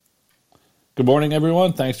Good morning,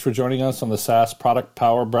 everyone. Thanks for joining us on the SaaS Product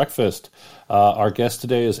Power Breakfast. Our guest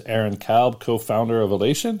today is Aaron Kalb, co-founder of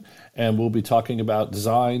Alation, and we'll be talking about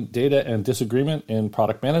design, data, and disagreement in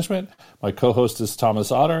product management. My co-host is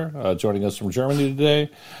Thomas Otter, joining us from Germany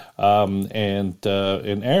today. And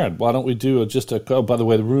Aaron, why don't we do by the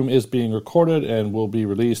way, the room is being recorded and will be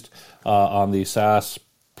released on the SaaS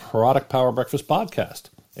Product Power Breakfast podcast.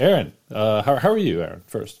 Aaron, how are you, Aaron,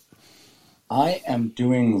 first? I am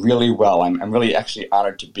doing really well. I'm really actually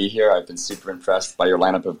honored to be here. I've been super impressed by your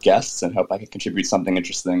lineup of guests and hope I can contribute something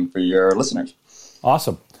interesting for your listeners.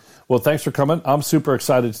 Awesome. Well, thanks for coming. I'm super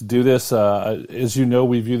excited to do this. As you know,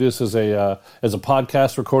 we view this as a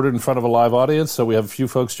podcast recorded in front of a live audience. So we have a few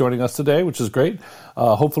folks joining us today, which is great.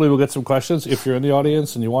 Hopefully we'll get some questions. If you're in the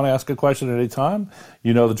audience and you want to ask a question at any time,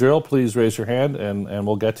 you know the drill. Please raise your hand and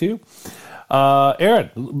we'll get to you.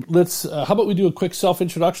 Aaron, how about we do a quick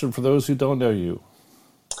self-introduction for those who don't know you?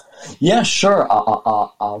 Yeah, sure.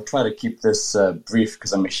 I'll try to keep this brief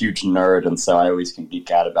because I'm a huge nerd, and so I always can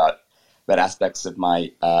geek out about aspects of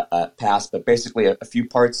my past. But basically, a few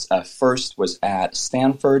parts. First was at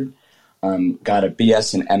Stanford. Got a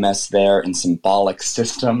BS and MS there in symbolic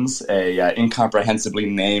systems, a incomprehensibly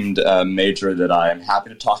named major that I am happy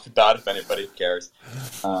to talk about if anybody cares.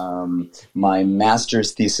 My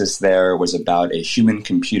master's thesis there was about a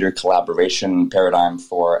human-computer collaboration paradigm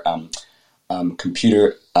for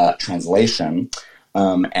computer translation.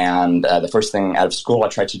 And the first thing out of school I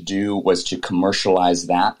tried to do was to commercialize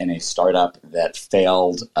that in a startup that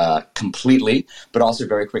failed completely, but also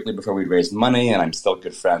very quickly before we'd raised money, and I'm still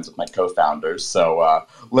good friends with my co-founders. So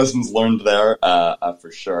lessons learned there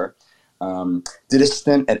for sure. Did a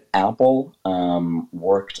stint at Apple,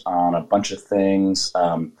 worked on a bunch of things,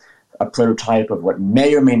 a prototype of what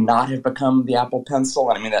may or may not have become the Apple Pencil.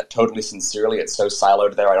 And I mean that totally sincerely. It's so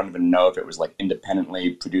siloed there. I don't even know if it was like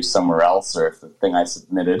independently produced somewhere else or if the thing I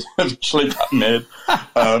submitted actually got made.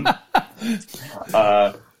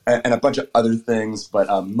 And a bunch of other things, but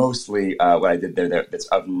mostly what I did there that's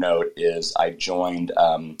of note is I joined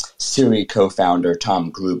Siri co-founder Tom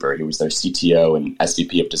Gruber. He was their CTO and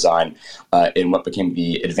SVP of design in what became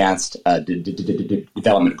the advanced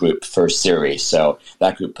development group for Siri. So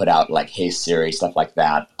that group put out like Hey Siri, stuff like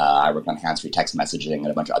that. I worked on hands-free text messaging and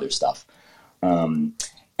a bunch of other stuff. And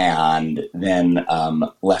then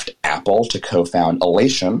left Apple to co-found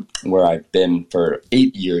Alation, where I've been for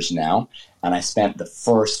 8 years now. And I spent the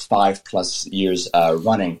first 5+ years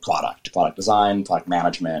running product design, product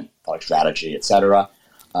management, product strategy, etc.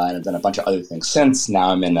 And I've done a bunch of other things since. Now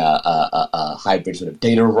I'm in a hybrid sort of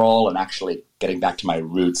data role and actually getting back to my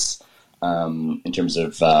roots in terms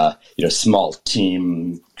of small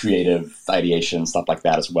team, creative ideation, stuff like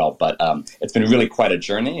that as well. But it's been really quite a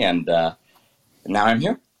journey, and now I'm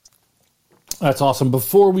here. That's awesome.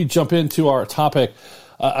 Before we jump into our topic,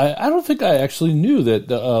 I don't think I actually knew that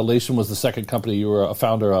Alation was the second company you were a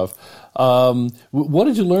founder of. What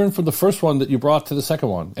did you learn from the first one that you brought to the second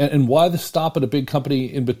one? And why the stop at a big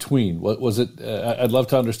company in between? What was it? I'd love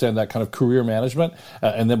to understand that kind of career management,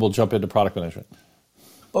 and then we'll jump into product management.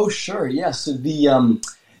 Oh, sure. Yeah. So I'm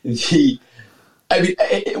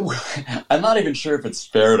not even sure if it's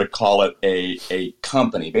fair to call it a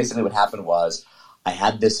company. Basically what happened was I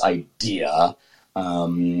had this idea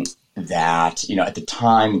that, at the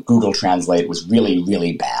time Google Translate was really,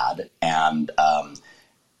 really bad. And,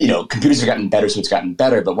 computers have gotten better, so it's gotten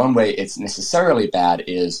better. But one way it's necessarily bad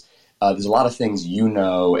is there's a lot of things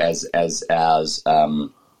as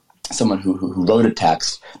someone who wrote a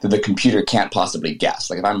text that the computer can't possibly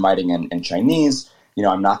guess. Like if I'm writing in Chinese,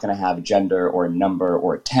 I'm not going to have gender or a number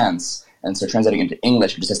or a tense. And so translating into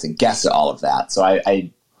English, it just has to guess at all of that. So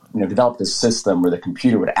I developed this system where the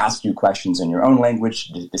computer would ask you questions in your own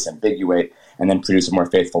language, disambiguate, and then produce a more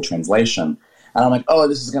faithful translation. And I'm like, oh,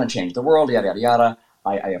 this is going to change the world, yada, yada, yada.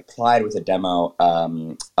 I applied with a demo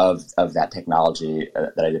of that technology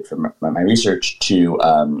that I did for my research to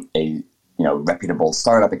a reputable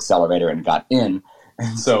startup accelerator and got in.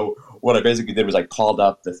 And so what I basically did was I called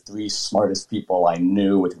up the 3 smartest people I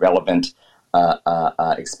knew with relevant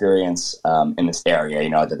experience in this area.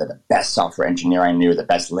 The best software engineer I knew, the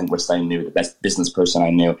best linguist I knew, the best business person I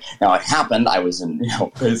knew. Now it happened I was in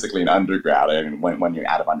basically an undergrad, and 1 year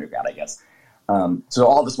out of undergrad, I guess. So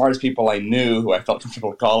all the smartest people I knew who I felt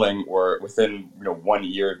comfortable calling were within 1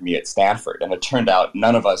 year of me at Stanford, and it turned out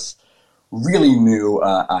none of us really knew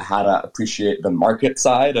how to appreciate the market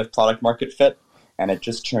side of product market fit. And it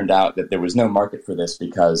just turned out that there was no market for this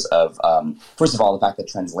because of, first of all, the fact that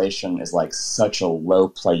translation is like such a low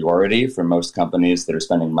priority for most companies that are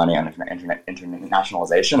spending money on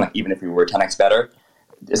internationalization. Like even if we were 10x better,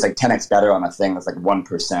 it's like 10x better on a thing that's like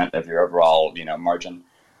 1% of your overall, margin.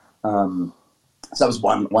 So that was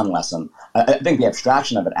one lesson. I think the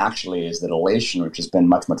abstraction of it actually is that Alation, which has been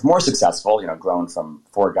much, much more successful, grown from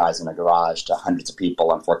 4 guys in a garage to hundreds of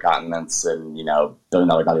people on 4 continents and,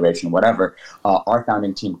 billion-dollar valuation, whatever, our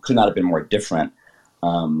founding team could not have been more different.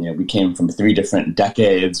 We came from 3 different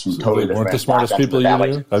decades, from totally different. Weren't the smartest people you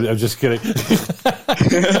knew? I'm just kidding. It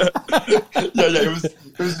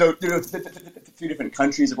was 3 different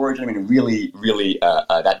countries of origin. I mean, really, really,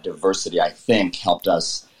 that diversity, I think, helped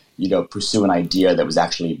us, pursue an idea that was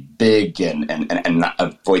actually big and not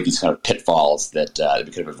avoid these kind of pitfalls that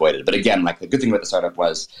we could have avoided. But again, like the good thing about the startup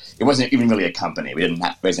was it wasn't even really a company. We didn't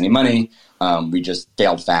have to raise any money. We just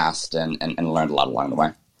failed fast and learned a lot along the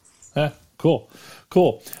way. Yeah, cool.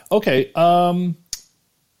 Okay.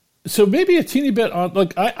 So maybe a teeny bit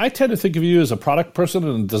on, I tend to think of you as a product person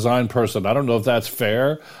and a design person. I don't know if that's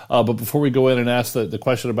fair, but before we go in and ask the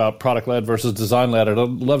question about product-led versus design-led, I'd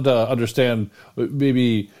love to understand,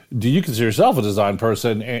 maybe, do you consider yourself a design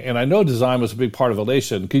person? And I know design was a big part of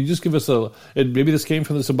Alation. Can you just give us maybe this came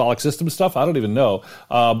from the symbolic system stuff? I don't even know.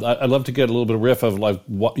 I'd love to get a little bit of riff of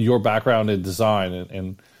what your background in design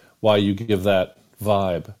and why you give that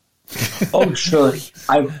vibe. Oh, sure.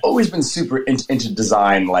 I've always been super into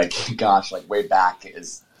design, way back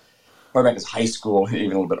as high school, even a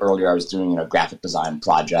little bit earlier. I was doing, graphic design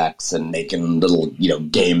projects and making little,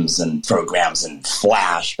 games and programs in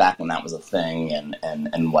Flash back when that was a thing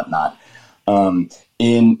and whatnot.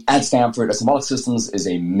 At Stanford, symbolic systems is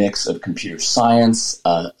a mix of computer science,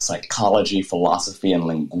 psychology, philosophy, and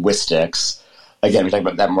linguistics. Again, we talk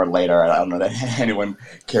about that more later. I don't know that anyone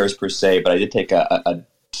cares per se, but I did take a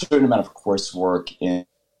certain amount of coursework in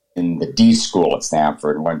the D school at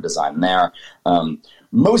Stanford and learned design there.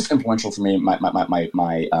 Most influential for me,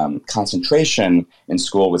 my concentration in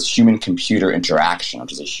school was human-computer interaction,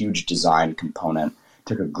 which is a huge design component.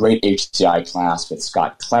 Took a great HCI class with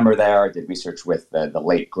Scott Klemmer there. Did research with the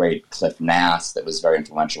late, great Cliff Nass that was very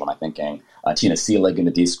influential in my thinking. Tina Seelig in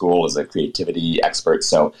the D school is a creativity expert.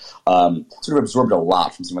 So sort of absorbed a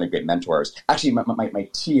lot from some really great mentors. Actually, my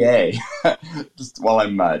TA, just while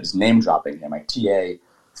I'm just name-dropping here, my TA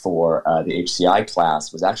for the HCI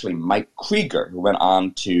class was actually Mike Krieger, who went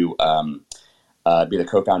on to be the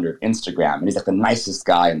co-founder of Instagram. And he's like the nicest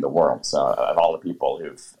guy in the world. So of all the people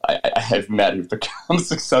I've met who've become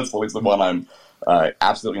successful, he's the one I'm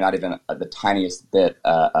absolutely not even the tiniest bit,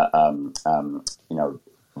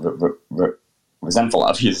 resentful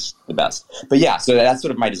of. He's the best. But yeah, so that's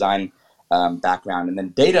sort of my design background. And then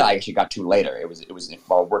data I actually got to later. It was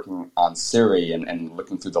while working on Siri and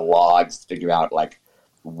looking through the logs to figure out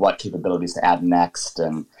what capabilities to add next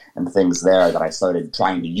and things there that I started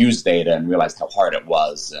trying to use data and realized how hard it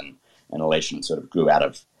was, and Alation sort of grew out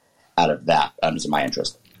of that as my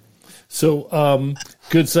interest. So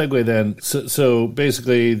good segue then. So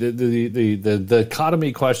basically the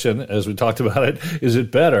dichotomy question, as we talked about it, is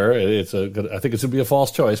it better? I think it's going to be a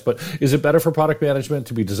false choice, but is it better for product management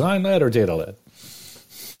to be design-led or data-led?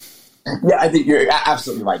 Yeah, I think you're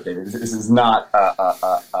absolutely right, David. This is not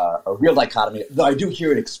a real dichotomy, though I do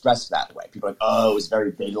hear it expressed that way. People are like, oh, it's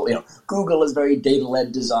very data, Google is very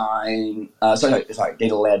data-led design.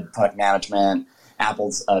 Data-led product management.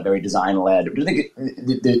 Apple's very design-led. I think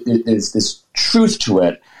there's this truth to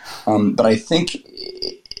it, but I think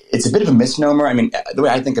it's a bit of a misnomer. I mean, the way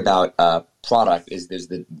I think about product is there's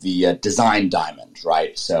the design diamond,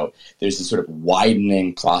 right? So there's this sort of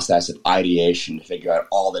widening process of ideation to figure out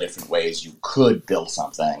all the different ways you could build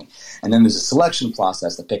something. And then there's a selection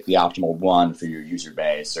process to pick the optimal one for your user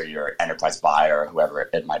base or your enterprise buyer or whoever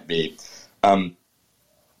it might be. And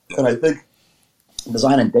I think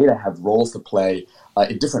design and data have roles to play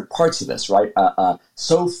in different parts of this, right?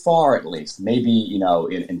 So far, at least, maybe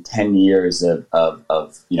in 10 years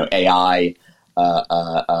of AI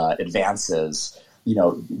advances,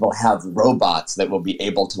 we'll have robots that will be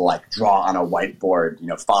able to draw on a whiteboard,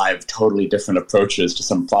 5 totally different approaches to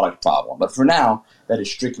some product problem. But for now, that is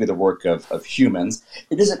strictly the work of humans.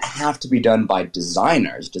 It doesn't have to be done by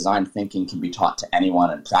designers. Design thinking can be taught to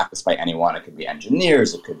anyone and practiced by anyone. It could be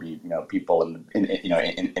engineers. It could be people in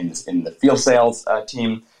the field sales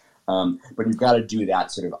team. But you've got to do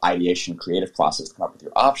that sort of ideation, creative process to come up with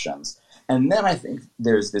your options. And then I think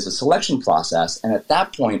there's a selection process, and at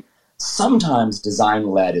that point, sometimes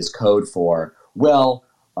design-led is code for,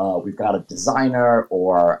 we've got a designer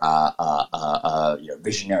or a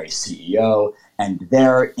visionary CEO, and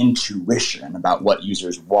their intuition about what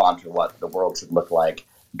users want or what the world should look like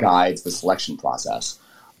guides the selection process.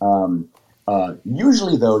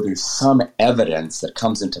 Usually, though, there's some evidence that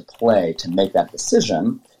comes into play to make that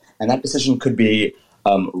decision, and that decision could be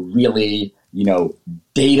really,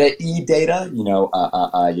 data,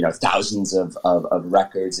 thousands of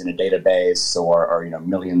records in a database or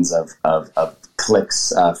millions of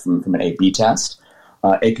clicks from an A/B test.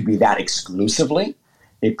 It could be that exclusively.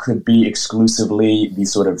 It could be exclusively the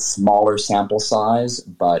sort of smaller sample size,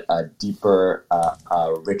 but deeper,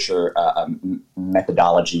 richer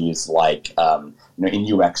methodologies like in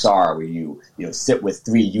UXR, where you sit with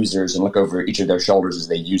 3 users and look over each of their shoulders as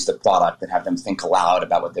they use the product and have them think aloud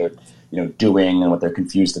about what they're doing and what they're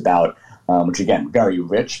confused about. Which again, very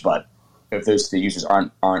rich, but if those 3 users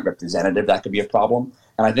aren't representative, that could be a problem.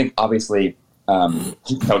 And I think obviously.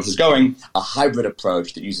 This is going a hybrid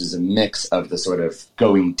approach that uses a mix of the sort of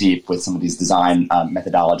going deep with some of these design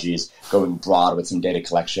methodologies, going broad with some data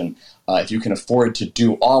collection. If you can afford to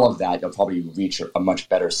do all of that, you'll probably reach a much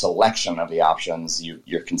better selection of the options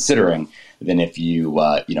you're considering than if you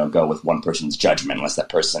go with one person's judgment, unless that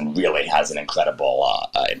person really has an incredible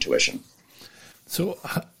intuition. So,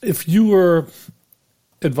 if you were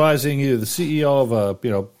advising either the CEO of a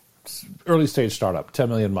early stage startup, 10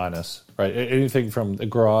 million minus, right? Anything from the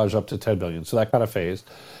garage up to 10 million. So that kind of phase.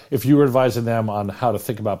 If you were advising them on how to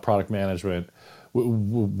think about product management,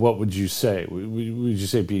 what would you say? Would you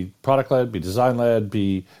say be product led, be design led,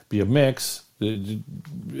 be a mix?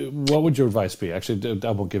 What would your advice be? Actually,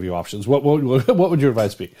 I won't give you options. What would your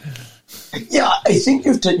advice be? Yeah, I think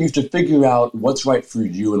you have to figure out what's right for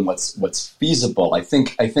you and what's feasible. I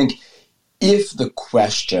think if the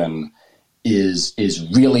question is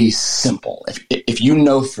really simple. If you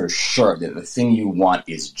know for sure that the thing you want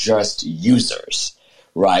is just users,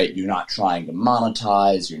 right? You're not trying to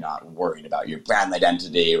monetize. You're not worried about your brand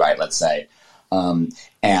identity, right? Let's say,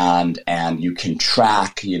 and you can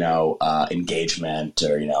track, engagement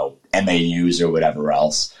or MAUs or whatever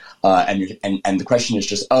else. And the question is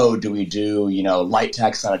just, do we do, light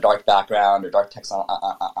text on a dark background or dark text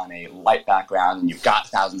on a light background, and you've got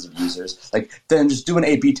thousands of users, then just do an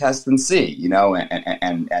A/B test and see,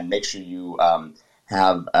 and make sure you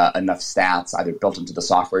have enough stats either built into the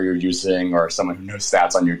software you're using or someone who knows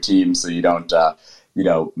stats on your team so you don't,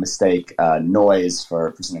 mistake noise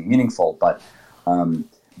for something meaningful. But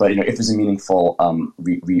if there's a meaningful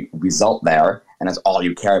result there and that's all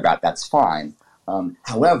you care about, that's fine.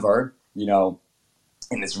 However,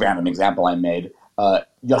 in this random example I made,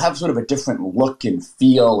 you'll have sort of a different look and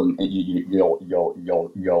feel, and you'll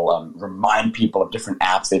remind people of different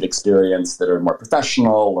apps they've experienced that are more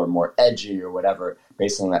professional or more edgy or whatever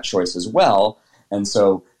based on that choice as well. And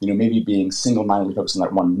so, maybe being single-mindedly focused on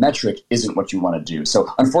that one metric isn't what you want to do.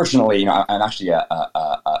 So, unfortunately, I'm actually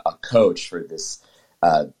a coach for this,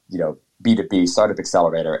 B2B startup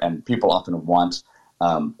accelerator, and people often want.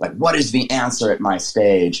 What is the answer at my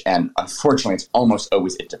stage? And unfortunately, it's almost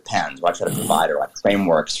always it depends. What I try to provide are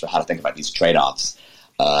frameworks for how to think about these trade-offs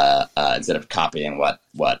instead of copying what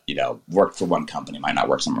worked for one company might not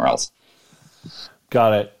work somewhere else.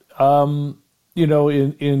 Got it.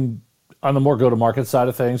 In on the more go-to-market side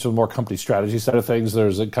of things, or the more company strategy side of things,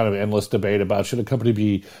 there's a kind of endless debate about should a company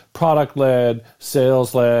be product-led,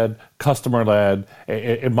 sales-led, customer-led.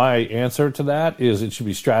 And my answer to that is it should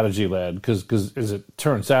be strategy-led because as it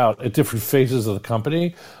turns out, at different phases of the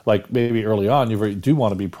company, like maybe early on, you do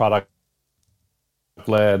want to be product-led,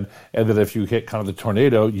 and then if you hit kind of the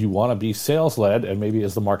tornado, you want to be sales-led, and maybe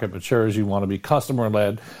as the market matures, you want to be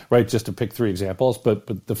customer-led, right? Just to pick 3 examples.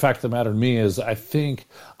 But the fact of the matter to me is I think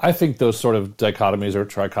those sort of dichotomies or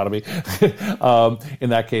trichotomy, in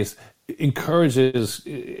that case, encourages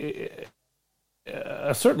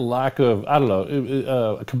a certain lack of,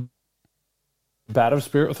 a combative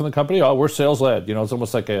spirit within the company. We're sales-led. It's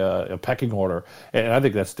almost like a pecking order. And I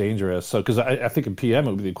think that's dangerous. So, because I think in PM, it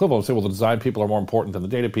would be the equivalent of say, well, the design people are more important than the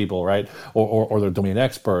data people, right? Or they're domain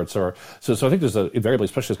experts. So I think there's invariably,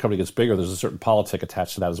 especially as the company gets bigger, there's a certain politic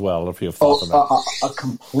attached to that as well. I don't know if you have thoughts on that.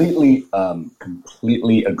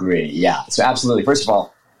 Completely agree. Yeah. So absolutely. First of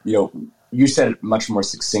all, you said it much more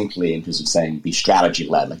succinctly in terms of saying be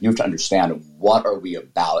strategy-led. You have to understand what are we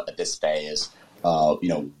about at this phase.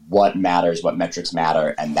 What matters, what metrics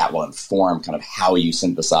matter, and that will inform kind of how you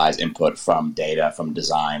synthesize input from data, from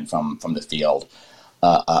design, from the field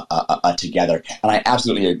together. And I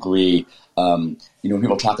absolutely agree. When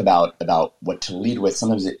people talk about what to lead with,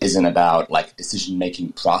 sometimes it isn't about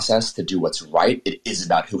decision-making process to do what's right. It is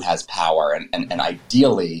about who has power. And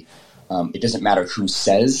ideally, it doesn't matter who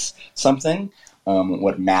says something.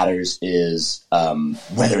 What matters is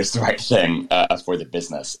whether it's the right thing for the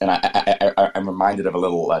business. And I'm reminded of a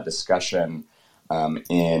little discussion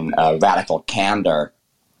in Radical Candor,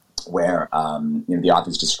 where the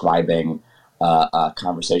author's describing a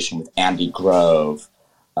conversation with Andy Grove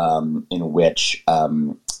in which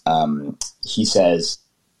he says,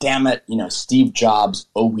 "Damn it, Steve Jobs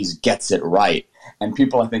always gets it right." And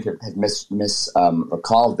people, I think, have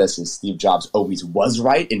recalled this as Steve Jobs always was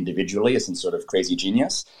right individually as some sort of crazy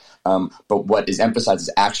genius. But what is emphasized is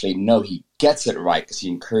actually, no, he gets it right because he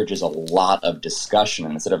encourages a lot of discussion.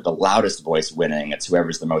 And instead of the loudest voice winning, it's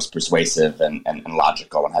whoever's the most persuasive and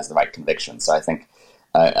logical and has the right conviction. So I think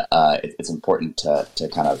it's important to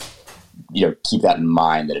kind of keep that in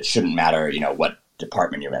mind, that it shouldn't matter what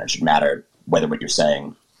department you're in. It should matter whether what you're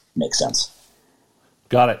saying makes sense.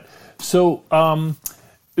 Got it. So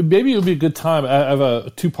maybe it would be a good time. I have a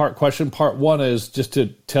two-part question. Part one is just to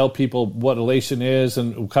tell people what Alation is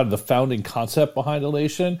and kind of the founding concept behind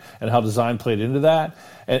Alation and how design played into that.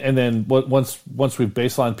 And then once we've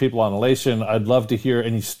baselined people on Alation, I'd love to hear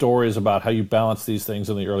any stories about how you balance these things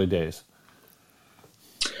in the early days.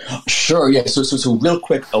 Sure, yeah. So real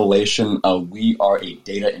quick, Alation, we are a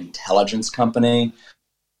data intelligence company.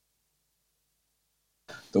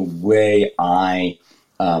 The way I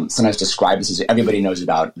sometimes describe this is everybody knows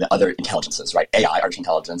about the other intelligences, right? AI, artificial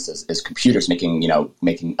intelligence, is computers making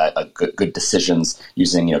good decisions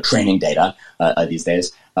using training data these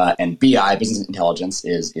days. And BI, business intelligence,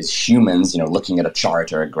 is humans looking at a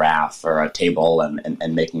chart or a graph or a table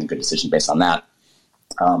and making a good decision based on that.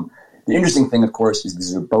 The interesting thing, of course, is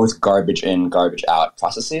these are both garbage in, garbage out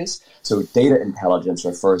processes. So data intelligence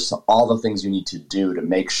refers to all the things you need to do to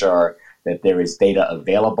make sure that there is data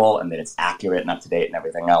available and that it's accurate and up-to-date and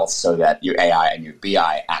everything else so that your AI and your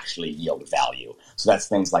BI actually yield value. So that's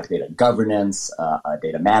things like data governance,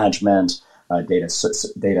 data management, data search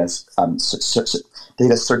and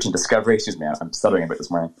discovery. Excuse me, I'm stuttering a bit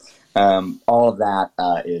this morning. All of that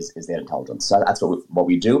is data intelligence. So that's what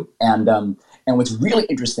we do. And what's really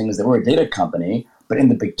interesting is that we're a data company, but in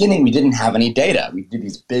the beginning we didn't have any data. We did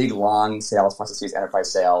these big, long sales processes,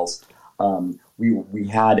 enterprise sales. We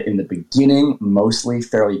had in the beginning mostly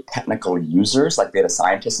fairly technical users like data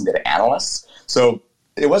scientists and data analysts. So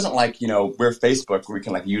it wasn't like, we're Facebook where we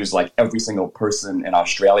can use every single person in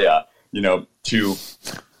Australia,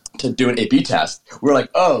 to do an A/B test. We're like,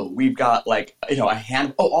 we've got a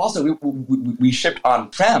hand. Oh, also we shipped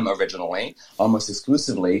on-prem originally, almost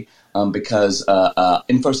exclusively, because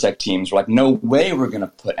InfoSec teams were like, no way we're going to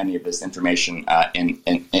put any of this information in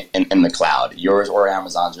the cloud, yours or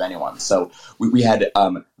Amazon's or anyone's. So we had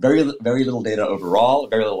very little data overall,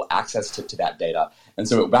 very little access to that data. And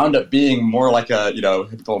so it wound up being more like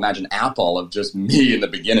people imagine Apple of just me in the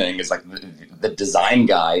beginning is like the design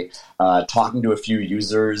guy talking to a few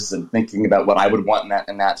users and thinking about what I would want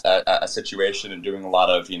in that situation and doing a lot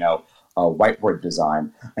of, whiteboard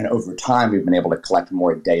design. And over time, we've been able to collect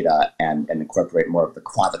more data and incorporate more of the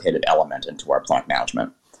quantitative element into our product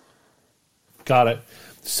management. Got it.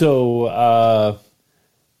 So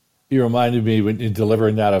you reminded me when in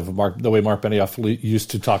delivering that of the way Mark Benioff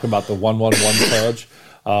used to talk about the 1-1-1 pledge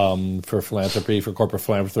for philanthropy, for corporate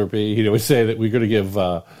philanthropy. He'd always say that we're going to give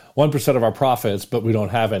 1% of our profits, but we don't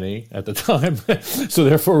have any at the time. So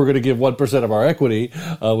therefore, we're going to give 1% of our equity,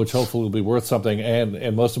 which hopefully will be worth something.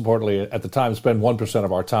 And most importantly, at the time, spend 1%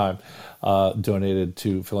 of our time donated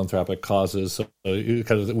to philanthropic causes. So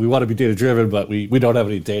we want to be data driven, but we don't have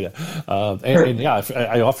any data.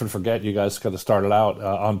 I often forget you guys kind of started out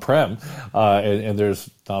on-prem, and there's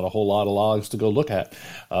not a whole lot of logs to go look at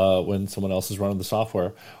when someone else is running the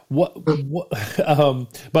software. By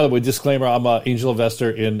the way, disclaimer, I'm an angel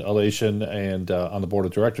investor in Alation and on the board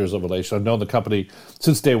of directors of Alation. I've known the company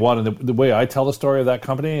since day one, and the way I tell the story of that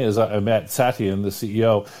company is I met Satyan, the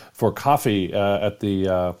CEO, for coffee at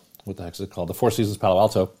the what the heck is it called? The Four Seasons Palo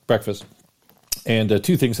Alto breakfast. And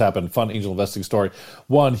two things happened. Fun angel investing story.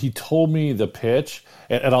 One, he told me the pitch,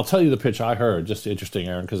 and I'll tell you the pitch I heard. Just interesting,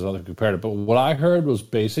 Aaron, because I compared it. But what I heard was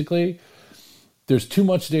basically there's too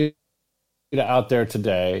much data out there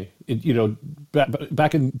today.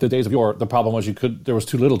 Back in the days of yore, the problem was there was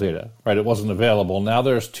too little data, right? It wasn't available. Now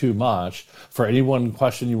there's too much. For any one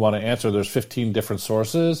question you want to answer, there's 15 different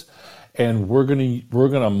sources. And we're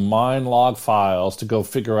gonna mine log files to go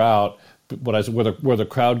figure out where the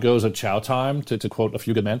crowd goes at chow time, to quote A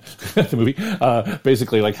Few Good Men, the movie.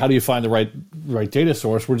 Basically, how do you find the right data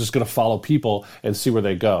source? We're just going to follow people and see where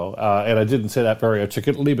they go. And I didn't say that very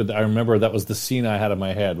articulately, but I remember that was the scene I had in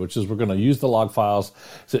my head, which is we're going to use the log files.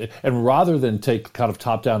 And rather than take kind of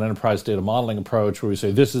top-down enterprise data modeling approach where we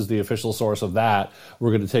say this is the official source of that,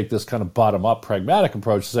 we're going to take this kind of bottom-up pragmatic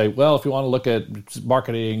approach to say, well, if you want to look at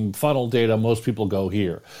marketing funnel data, most people go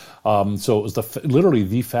here. So it was literally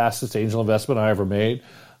the fastest angel investment I ever made.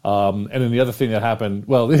 And then the other thing that happened,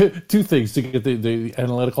 well, two things to get the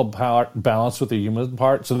analytical power balanced with the human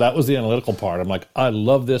part. So that was the analytical part. I'm like, I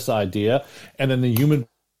love this idea. And then the human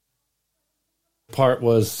part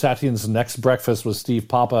was Satyan's next breakfast was Steve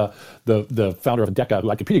Papa, the founder of Deca, who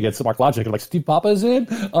I compete against at MarkLogic. I'm like, Steve Papa is in?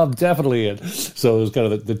 I'm definitely in. So it was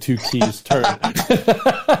kind of the two keys turned.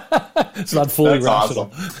 It's not fully That's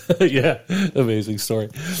rational. Awesome. Yeah, amazing story.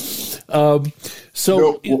 Go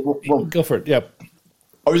for it. Yeah.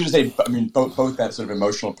 I was going to say, I mean, both that sort of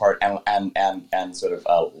emotional part and sort of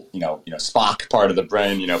Spock part of the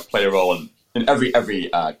brain, play a role in every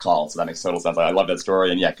call. So that makes total sense. I love that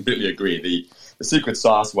story, and yeah, completely agree. The secret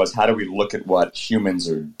sauce was, how do we look at what humans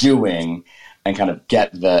are doing and kind of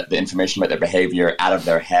get the information about their behavior out of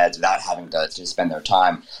their heads without having to spend their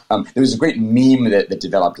time. There was a great meme that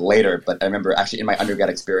developed later, but I remember actually in my undergrad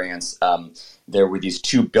experience, there were these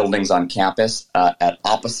two buildings on campus at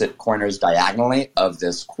opposite corners diagonally of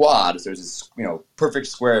this quad. So there's this perfect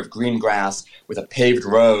square of green grass with a paved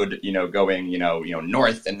road going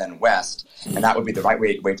north and then west, and that would be the right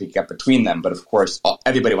way to get between them. But of course,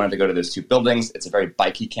 everybody wanted to go to those two buildings. It's a very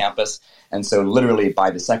bikey campus, and so literally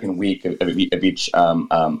by the second week of each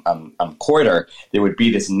quarter, there would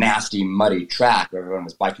be this nasty muddy track where everyone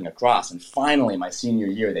was biking across. And finally, my senior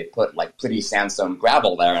year, they put like pretty sandstone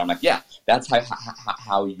gravel there, and I'm like, yeah, that's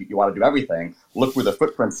how you want to do everything. Look where the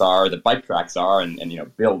footprints are, the bike tracks are, and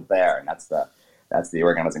build there. And that's the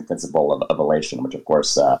organizing principle of Alation, which of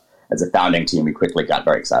course, as a founding team, we quickly got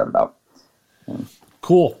very excited about.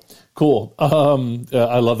 Cool.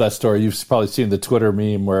 I love that story. You've probably seen the Twitter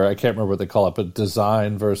meme where I can't remember what they call it, but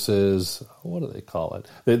design versus, what do they call it?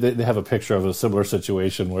 They have a picture of a similar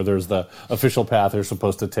situation where there's the official path they're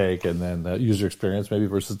supposed to take and then the user experience maybe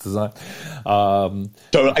versus design.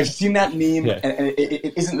 So I've seen that meme, yeah. And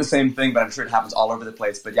it isn't the same thing, but I'm sure it happens all over the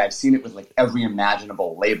place. But yeah, I've seen it with like every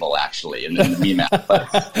imaginable label actually in the meme app.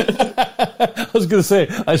 I was going to say,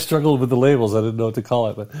 I struggled with the labels. I didn't know what to call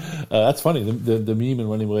it, but that's funny. The meme in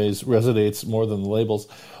many ways resonates more than the labels.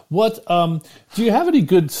 What do you have any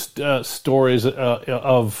good stories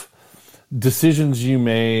of decisions you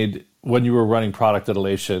made when you were running product at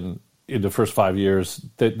Alation in the first 5 years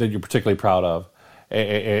that you're particularly proud of?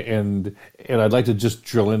 And I'd like to just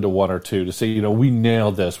drill into one or two to say, we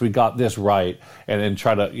nailed this, we got this right, and then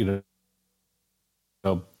try to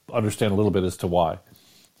understand a little bit as to why.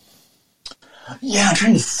 Yeah, I'm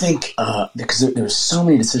trying to think because there were so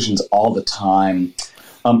many decisions all the time.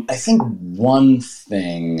 I think one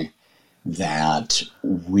thing that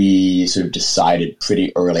we sort of decided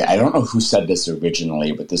pretty early, I don't know who said this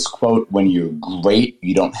originally, but this quote, when you're great,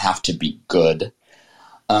 you don't have to be good.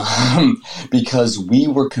 Because we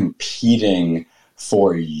were competing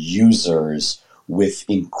for users with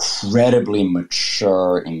incredibly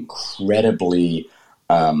mature, incredibly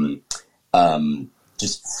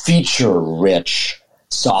just feature-rich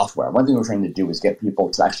software. One thing we're trying to do is get people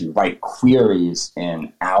to actually write queries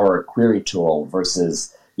in our query tool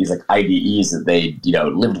versus these like IDEs that they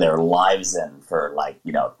lived their lives in for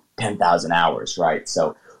 10,000 hours, right?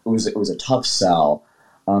 So it was a tough sell,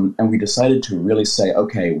 and we decided to really say,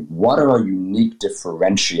 okay, what are our unique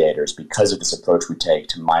differentiators because of this approach we take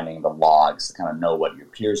to mining the logs to kind of know what your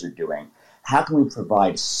peers are doing? How can we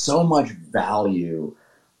provide so much value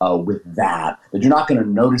with that you're not going to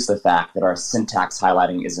notice the fact that our syntax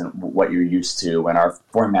highlighting isn't what you're used to and our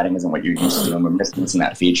formatting isn't what you're used to, and we're missing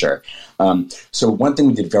that feature. So one thing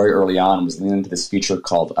we did very early on was lean into this feature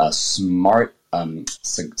called Smart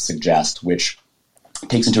Suggest, which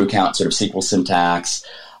takes into account sort of SQL syntax,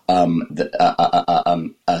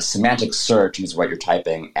 semantic search is what you're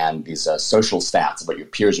typing, and these social stats of what your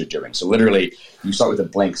peers are doing. So literally, you start with a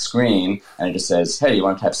blank screen, and it just says, hey, you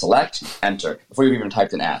want to type select? Enter. Before you've even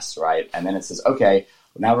typed an S, right? And then it says, okay,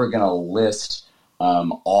 now we're going to list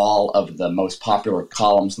all of the most popular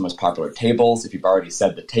columns, the most popular tables. If you've already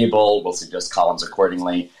said the table, we'll suggest columns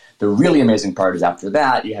accordingly. The really amazing part is after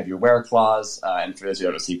that, you have your where clause, and for those who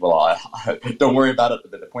don't know SQL, don't worry about it,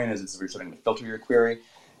 but the point is we're starting to filter your query.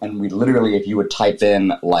 And we literally, if you would type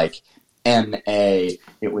in like MA,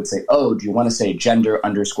 it would say, oh, do you want to say gender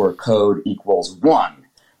underscore code equals 1,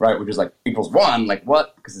 right? Which is like, equals 1, like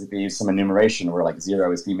what? Because if you use some enumeration where like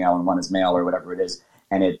 0 is female and 1 is male or whatever it is,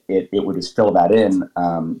 and it would just fill that in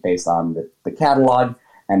based on the catalog.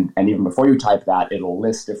 And even before you type that, it'll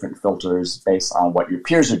list different filters based on what your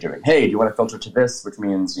peers are doing. Hey, do you want to filter to this, which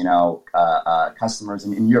means, customers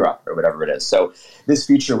in Europe or whatever it is. So this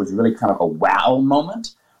feature was really kind of a wow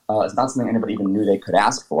moment. It's not something anybody even knew they could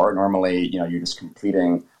ask for. Normally, you're just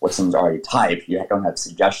completing what someone's already typed. You don't have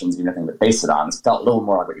suggestions, you have nothing to base it on. It felt a little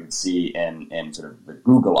more like what you would see in sort of the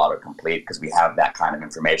Google autocomplete, because we have that kind of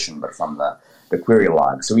information, but from the query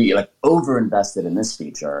log. So we over-invested in this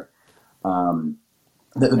feature.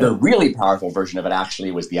 The really powerful version of it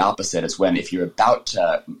actually was the opposite. It's when if you're about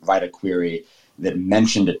to write a query that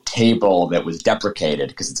mentioned a table that was deprecated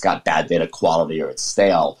because it's got bad data quality or it's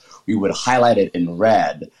stale, we would highlight it in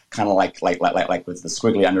red, kind of like with the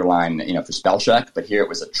squiggly underline, for spell check. But here it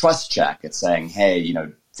was a trust check. It's saying, hey,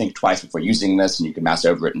 think twice before using this, and you can mouse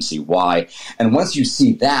over it and see why. And once you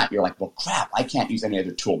see that, you're like, well, crap, I can't use any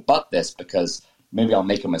other tool but this, because maybe I'll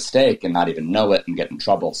make a mistake and not even know it and get in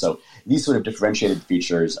trouble. So these sort of differentiated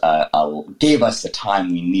features gave us the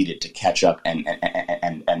time we needed to catch up and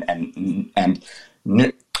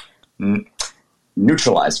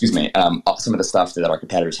neutralize, some of the stuff that our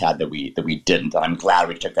competitors had that we didn't. And I'm glad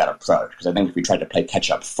we took that approach, because I think if we tried to play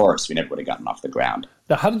catch up first, we never would have gotten off the ground.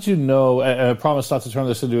 Now, how did you know? And I promise not to turn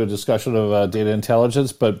this into a discussion of data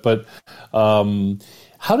intelligence, but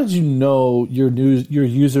how did you know your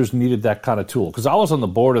users needed that kind of tool? Because I was on the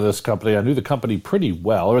board of this company. I knew the company pretty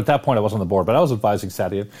well. Or at that point, I wasn't on the board, but I was advising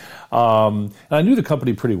Satya. And I knew the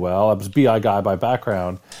company pretty well. I was a BI guy by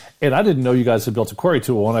background. And I didn't know you guys had built a query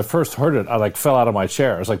tool. When I first heard it, I fell out of my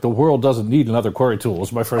chair. It's like, the world doesn't need another query tool,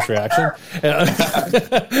 was my first reaction. And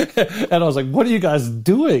I was like, what are you guys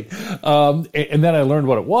doing? And then I learned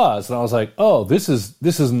what it was. And I was like, oh, this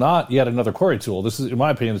is not yet another query tool. This is, in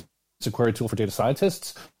my opinion, it's a query tool for data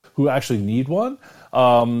scientists who actually need one,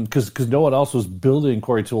 because no one else was building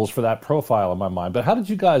query tools for that profile in my mind. But how did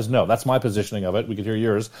you guys know? That's my positioning of it. We could hear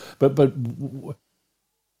yours. But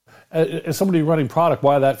as somebody running product,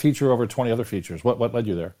 why that feature over 20 other features? What led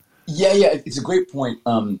you there? Yeah, it's a great point.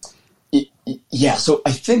 So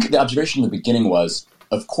I think the observation in the beginning was,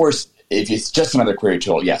 of course, if it's just another query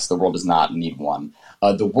tool, yes, the world does not need one.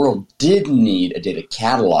 The world did need a data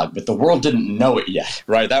catalog, but the world didn't know it yet,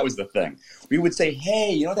 right? That was the thing. We would say,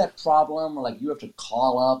 hey, that problem where you have to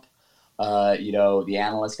call up, the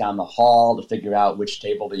analyst down the hall to figure out which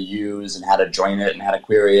table to use and how to join it and how to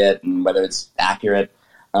query it and whether it's accurate.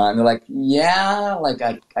 And they're like, yeah,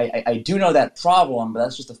 I do know that problem, but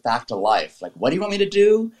that's just a fact of life. What do you want me to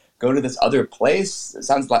do? Go to this other place? It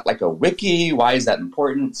sounds like a wiki. Why is that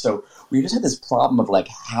important? So we just had this problem of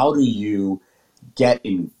how do you get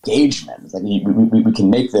engagement? It's we can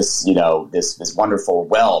make this, this wonderful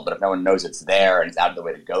well, but if no one knows it's there and it's out of the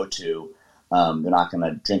way to go to, they're not going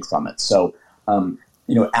to drink from it. So,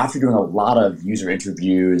 after doing a lot of user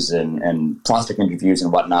interviews and prospect interviews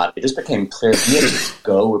and whatnot, it just became clear we had to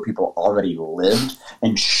go where people already lived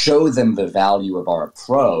and show them the value of our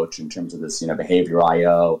approach in terms of this, behavior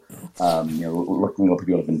IO, looking at what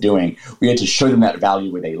people have been doing. We had to show them that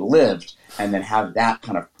value where they lived, and then have that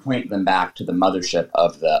kind of point them back to the mothership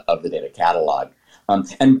of the data catalog.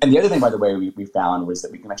 And the other thing, by the way, we found was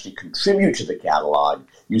that we can actually contribute to the catalog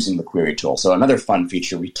using the query tool. So another fun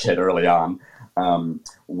feature we did early on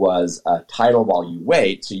was title while you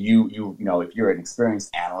wait. So you if you're an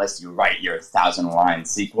experienced analyst, you write your 1,000-line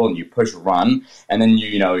SQL and you push run, and then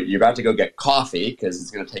you're about to go get coffee because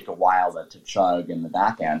it's going to take a while to chug in the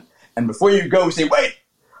back end. And before you go, say, wait.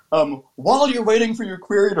 While you're waiting for your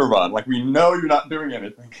query to run, we know you're not doing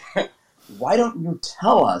anything, why don't you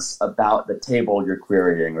tell us about the table you're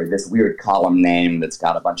querying or this weird column name that's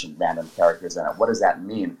got a bunch of random characters in it? What does that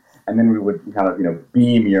mean? And then we would kind of,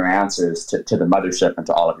 beam your answers to the mothership and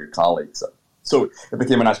to all of your colleagues. So it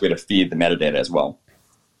became a nice way to feed the metadata as well.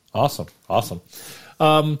 Awesome.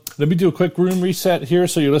 Let me do a quick room reset here.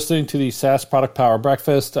 So you're listening to the SaaS Product Power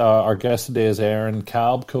Breakfast. Our guest today is Aaron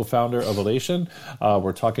Kalb, co-founder of Alation.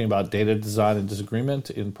 We're talking about data design and disagreement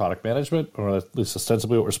in product management, or at least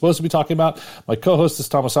ostensibly what we're supposed to be talking about. My co-host is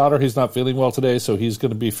Thomas Otter. He's not feeling well today, so he's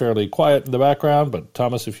going to be fairly quiet in the background. But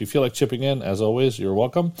Thomas, if you feel like chipping in, as always, you're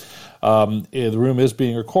welcome. The room is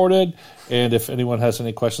being recorded, and if anyone has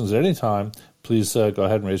any questions at any time, please go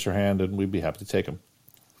ahead and raise your hand, and we'd be happy to take them.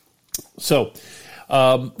 So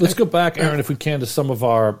let's go back, Aaron, if we can, to some of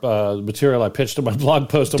our material I pitched in my blog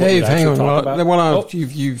post. Dave, hang on.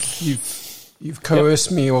 You've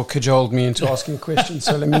coerced me or cajoled me into asking questions.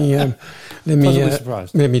 So let me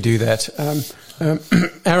do that.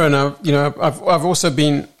 Aaron, I've also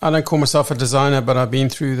been. I don't call myself a designer, but I've been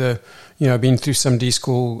through some D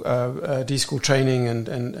school training,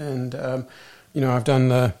 and I've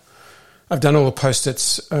done all the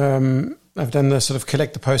post-its. I've done the sort of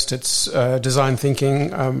collect the post-its design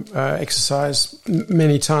thinking exercise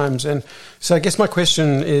many times. And so I guess my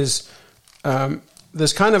question is,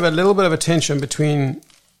 there's kind of a little bit of a tension between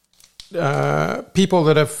people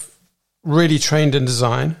that have really trained in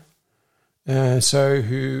design, so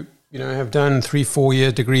who have done 3-4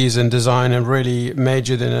 year degrees in design and really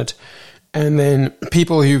majored in it, and then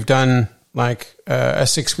people who've done like a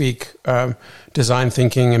 6-week design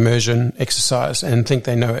thinking immersion exercise and think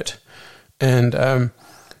they know it. And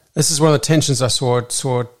this is one of the tensions I saw at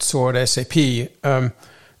SAP,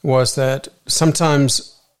 was that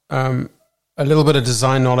sometimes a little bit of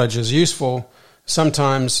design knowledge is useful.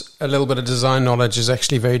 Sometimes a little bit of design knowledge is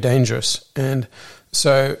actually very dangerous. And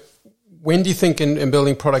so when do you think in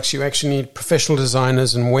building products you actually need professional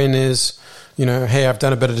designers, and when is, hey, I've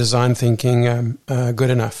done a bit of design thinking good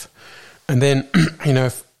enough? And then,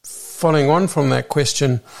 following on from that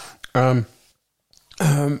question, when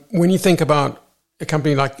you think about a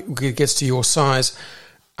company like it gets to your size,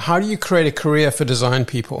 how do you create a career for design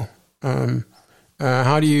people?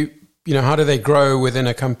 How do they grow within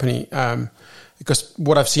a company? Because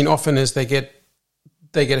what I've seen often is they get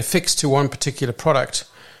affixed to one particular product,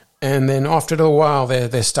 and then after a little while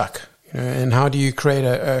they're stuck. And how do you create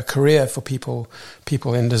a career for people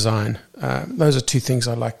in design? Those are two things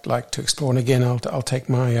I'd like to explore. And again, I'll take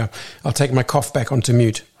my cough back onto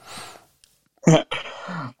mute.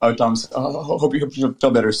 Oh, Tom, hope you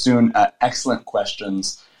feel better soon. Excellent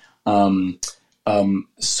questions. So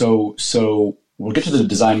we'll get to the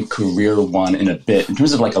design career one in a bit. In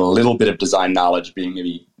terms of like a little bit of design knowledge being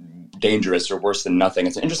maybe dangerous or worse than nothing,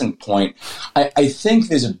 it's an interesting point. I think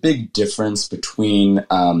there's a big difference between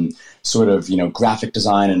sort of graphic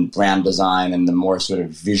design and brand design and the more sort of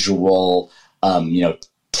visual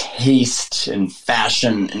taste and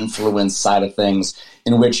fashion influence side of things,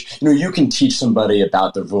 in which you can teach somebody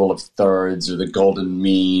about the rule of thirds or the golden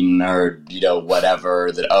mean or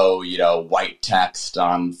whatever, that white text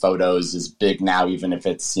on photos is big now even if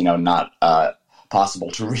it's not possible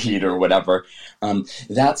to read or whatever.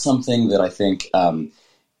 That's something that I think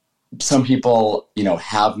some people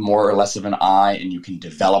have more or less of an eye, and you can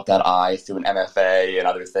develop that eye through an MFA and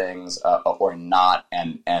other things, or not,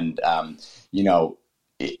 and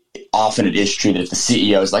often it is treated, the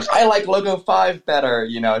CEO is like, I like logo 5 better,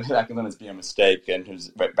 that can then be a mistake, and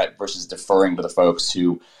versus deferring to the folks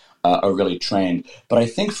who are really trained. But I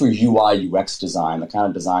think for UI UX design, the kind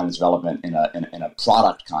of design that's relevant in a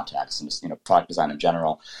product context, and just product design in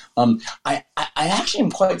general, I actually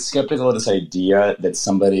am quite skeptical of this idea that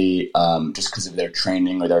somebody just because of their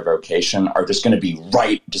training or their vocation are just going to be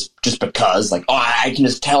right just because, like, I can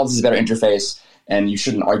just tell this is a better interface, and you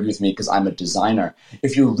shouldn't argue with me because I'm a designer.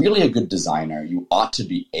 If you're really a good designer, you ought to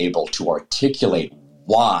be able to articulate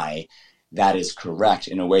why that is correct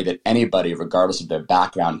in a way that anybody, regardless of their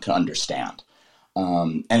background, can understand.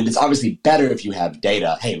 And it's obviously better if you have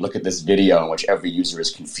data. Hey, look at this video in which every user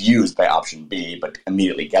is confused by option B, but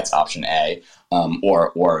immediately gets option A,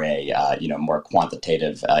 or a more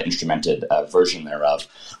quantitative, instrumented version thereof.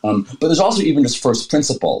 But there's also even just first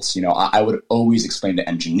principles. I would always explain to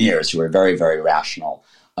engineers who are very, very rational.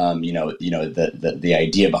 The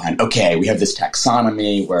idea behind, okay, we have this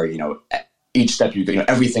taxonomy where each step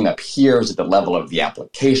everything up here is at the level of the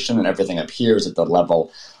application, and everything up here is at the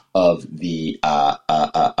level of the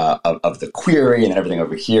of the query, and everything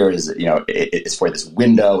over here is is for this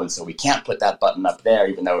window, and so we can't put that button up there,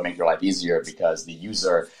 even though it would make your life easier, because the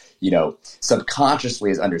user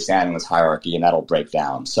subconsciously is understanding this hierarchy, and that'll break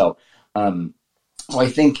down. So I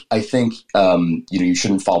think you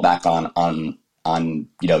shouldn't fall back on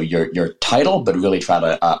your title, but really try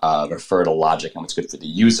to refer to logic and what's good for the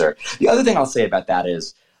user. The other thing I'll say about that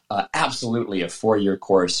is absolutely a 4-year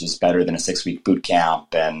course is better than a 6-week boot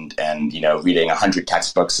camp, and reading 100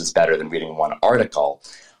 textbooks is better than reading one article.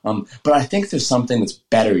 But I think there's something that's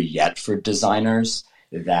better yet for designers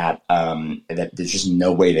that there's just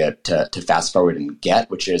no way to fast forward and get,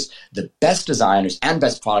 which is the best designers and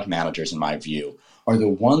best product managers, in my view, are the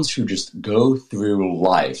ones who just go through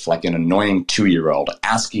life like an annoying 2-year-old,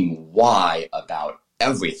 asking why about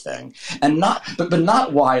everything, and not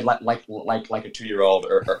why like a 2-year-old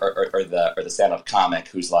or the stand-up comic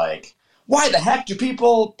who's like, why the heck do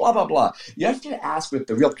people blah blah blah. You have to ask with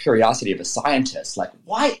the real curiosity of a scientist, like,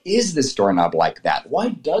 why is this doorknob like that? Why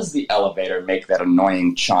does the elevator make that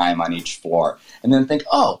annoying chime on each floor? And then think,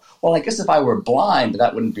 oh, well, I guess if I were blind,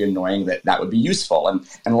 that wouldn't be annoying, that would be useful.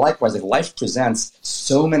 And likewise, if life presents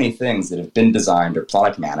so many things that have been designed or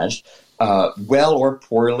product managed, well or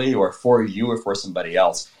poorly, or for you or for somebody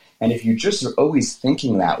else, and if you just are always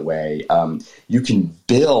thinking that way, you can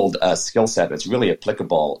build a skill set that's really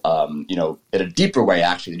applicable, in a deeper way,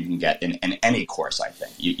 actually, that you can get in any course, I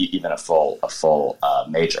think, even a full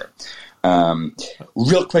major.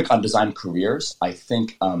 Real quick on design careers, I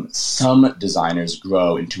think some designers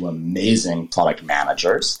grow into amazing product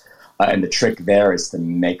managers. And the trick there is to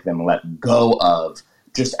make them let go of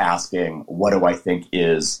just asking, what do I think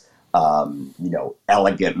is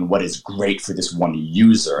elegant and what is great for this one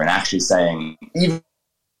user, and actually saying, even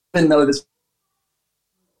though this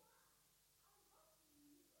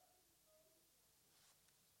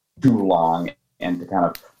too long, and to kind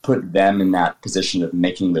of put them in that position of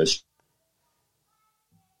making those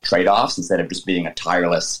trade-offs instead of just being a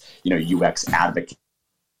tireless, UX advocate.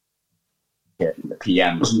 The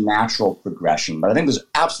PM, there's natural progression, but I think there's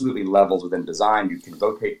absolutely levels within design. You can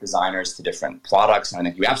rotate designers to different products, and I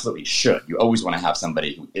think you absolutely should. You always want to have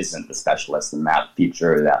somebody who isn't the specialist in that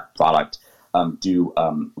feature or that product do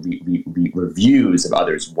reviews of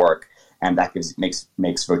others' work, and that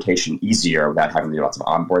makes rotation easier without having to do lots of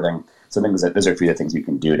onboarding. So I think those are a few of the things you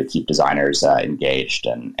can do to keep designers engaged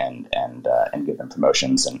and give them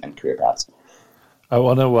promotions and career paths. I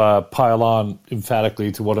want to pile on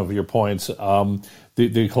emphatically to one of your points.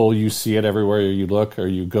 The whole you see it everywhere you look or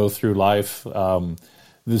you go through life.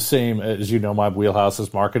 The same as my wheelhouse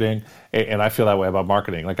is marketing, and I feel that way about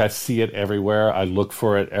marketing. Like I see it everywhere. I look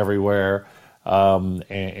for it everywhere. And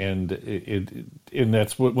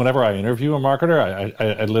that's whenever I interview a marketer,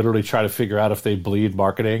 I literally try to figure out if they bleed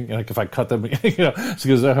marketing. Like if I cut them,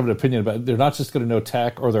 because they have an opinion, but they're not just going to know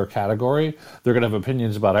tech or their category. They're going to have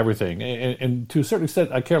opinions about everything. And to a certain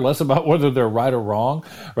extent, I care less about whether they're right or wrong,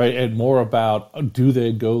 right? And more about, do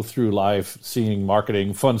they go through life seeing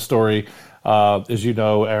marketing? Fun story. As you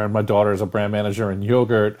know, Aaron, my daughter is a brand manager in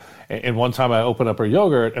yogurt. And one time I opened up her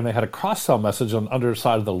yogurt and they had a cross-sell message on the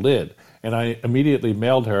underside of the lid. And I immediately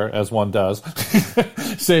mailed her, as one does,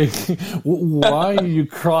 saying, why are you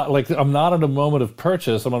I'm not in a moment of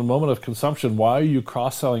purchase, I'm in a moment of consumption. Why are you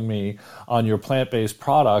cross-selling me on your plant-based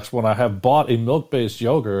products when I have bought a milk-based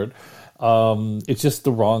yogurt? It's just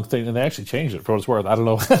the wrong thing, and they actually changed it for what it's worth. I don't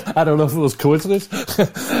know. I don't know if it was coincidence,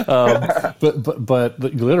 but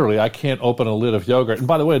literally, I can't open a lid of yogurt. And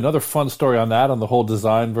by the way, another fun story on that, on the whole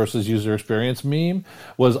design versus user experience meme,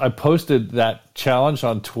 was I posted that challenge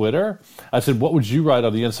on Twitter. I said, "What would you write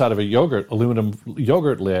on the inside of a aluminum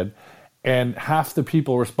yogurt lid?" And half the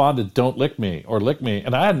people responded, "Don't lick me," or "lick me."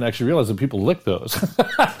 And I hadn't actually realized that people lick those. So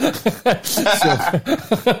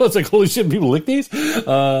I was like, holy shit, people lick these?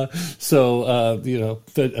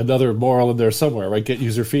 Another moral in there somewhere, right? Get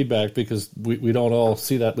user feedback, because we don't all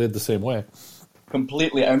see that lid the same way.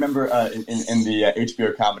 Completely. I remember in the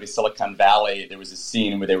HBO comedy Silicon Valley, there was a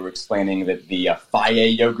scene where they were explaining that the Faye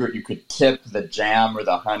yogurt, you could tip the jam or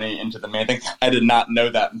the honey into the main thing. I did not know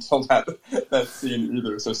that until that scene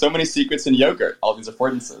either. So many secrets in yogurt, all these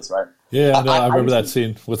affordances, right? Yeah, I remember that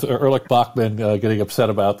scene with Erlich Bachman getting upset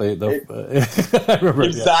about the I remember,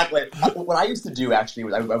 exactly. Yeah. What I used to do, actually,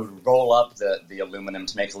 was I would roll up the aluminum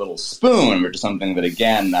to make a little spoon, which is something that,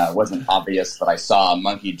 again, wasn't obvious, but I saw a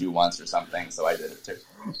monkey do once or something, so I did it too.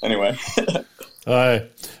 Anyway. All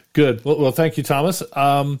right. Good. Well, thank you, Thomas.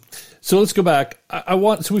 So let's go back.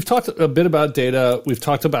 So we've talked a bit about data. We've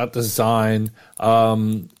talked about design.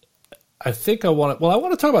 I think I want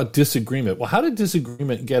to talk about disagreement. Well, how did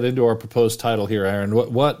disagreement get into our proposed title here, Aaron?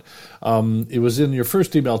 What it was in your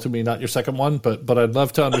first email to me, not your second one, but I'd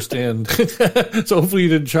love to understand. So hopefully you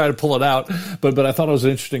didn't try to pull it out, but I thought it was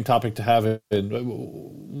an interesting topic to have. And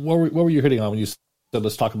what were you hitting on when you said,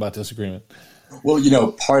 let's talk about disagreement? Well,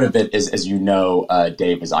 part of it is, as you know,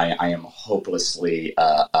 Dave, is I am hopelessly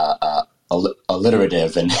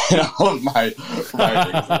alliterative in all of my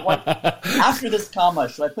writings. After this comma,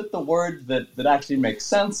 should I put the word that actually makes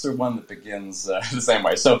sense, or one that begins the same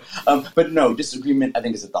way? So, but no, disagreement, I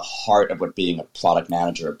think, is at the heart of what being a product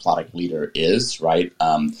manager or product leader is, right?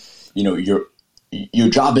 Your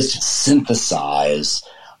job is to synthesize,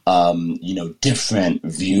 different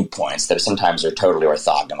viewpoints that sometimes are totally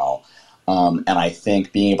orthogonal. And I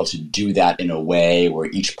think being able to do that in a way where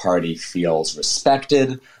each party feels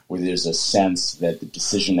respected, where there's a sense that the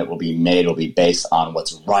decision that will be made will be based on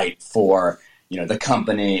what's right for, the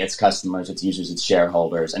company, its customers, its users, its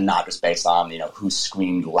shareholders, and not just based on, who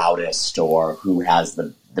screamed loudest or who has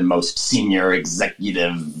the most senior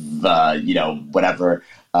executive, whatever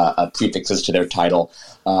prefixes to their title,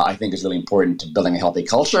 I think is really important to building a healthy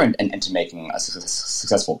culture and to making a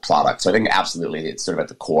successful product. So I think absolutely it's sort of at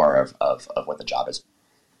the core of what the job is.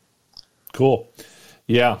 Cool.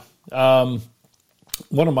 Yeah.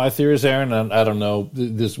 One of my theories, Aaron, and I don't know,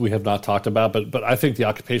 this we have not talked about, but I think the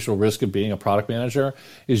occupational risk of being a product manager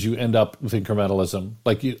is you end up with incrementalism.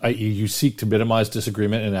 Like you seek to minimize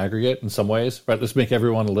disagreement in aggregate in some ways, right? Let's make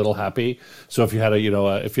everyone a little happy. So if you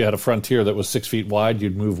had a frontier that was 6 feet wide,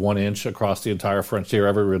 you'd move 1 inch across the entire frontier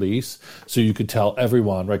every release, so you could tell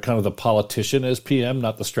everyone, right? Kind of the politician as PM,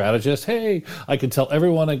 not the strategist. Hey, I can tell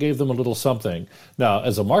everyone I gave them a little something. Now,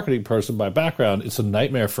 as a marketing person by background, it's a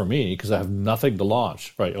nightmare for me because I have nothing to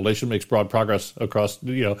launch. Right, Alation makes broad progress across,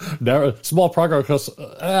 small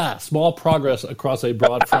progress across a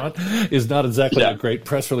broad front is not exactly a great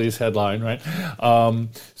press release headline, right?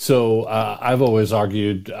 So I've always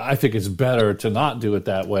argued I think it's better to not do it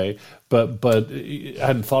that way. But I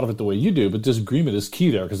hadn't thought of it the way you do. But disagreement is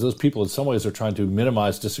key there because those people in some ways are trying to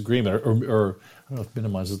minimize disagreement, or I don't know if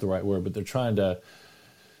minimize is the right word, but they're trying to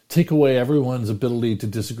take away everyone's ability to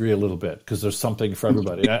disagree a little bit because there's something for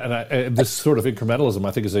everybody. And this sort of incrementalism,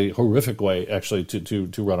 I think, is a horrific way actually to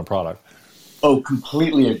run a product. Oh,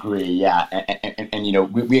 completely agree. Yeah,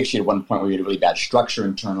 and we actually at one point we had a really bad structure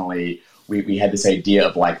internally. We had this idea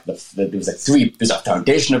of like there's a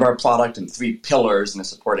foundation of our product and 3 pillars and a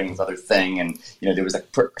supporting this other thing, and there was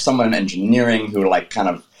someone in engineering who like kind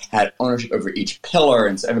of had ownership over each pillar,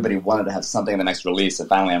 and so everybody wanted to have something in the next release. And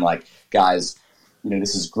finally, I'm like, guys,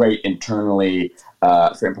 this is great internally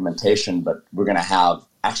for implementation, but we're going to have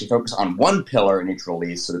actually focus on one pillar in each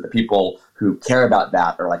release so that the people who care about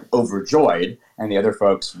that are like overjoyed, and the other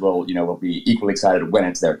folks will be equally excited when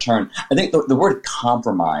it's their turn. I think the word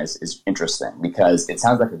compromise is interesting because it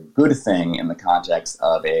sounds like a good thing in the context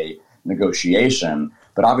of a negotiation,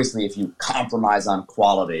 but obviously if you compromise on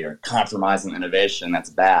quality or compromise on innovation, that's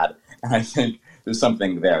bad. And I think there's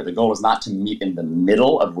something there. The goal is not to meet in the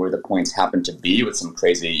middle of where the points happen to be with some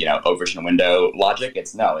crazy, overshield window logic.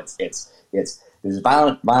 It's there's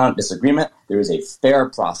violent disagreement. There is a fair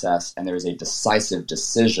process, and there is a decisive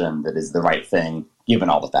decision that is the right thing given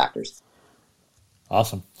all the factors.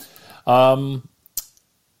 Awesome. Talk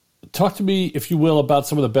to me, if you will, about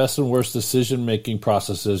some of the best and worst decision-making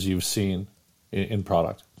processes you've seen in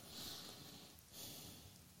product.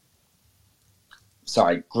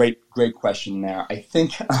 Sorry, great question there. I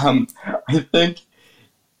think there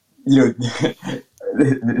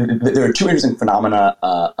are 2 interesting phenomena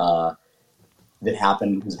that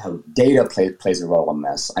happen in terms of how data plays a role in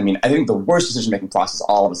this. I mean, I think the worst decision-making process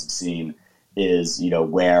all of us have seen is,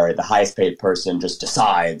 where the highest paid person just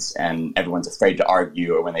decides and everyone's afraid to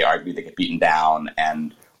argue, or when they argue, they get beaten down,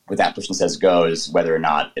 and what that person says goes, whether or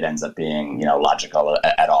not it ends up being, logical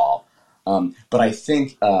at all. But I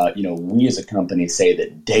think, we as a company say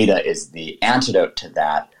that data is the antidote to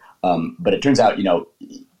that. But it turns out,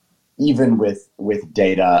 even with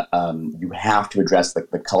data, you have to address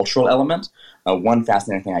the cultural element. One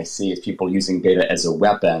fascinating thing I see is people using data as a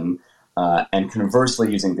weapon, and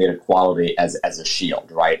conversely using data quality as a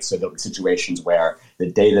shield, right? So there'll be situations where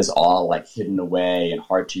the data is all like hidden away in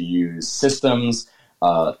hard to use systems.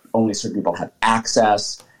 Only certain people have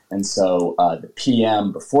access. And so the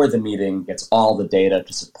PM before the meeting gets all the data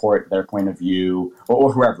to support their point of view,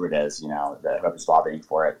 or whoever it is, whoever's lobbying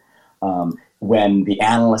for it. When the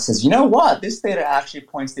analyst says, this data actually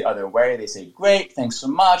points the other way, they say, great, thanks so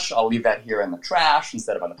much. I'll leave that here in the trash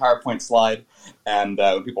instead of on the PowerPoint slide. And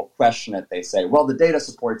when people question it, they say, well, the data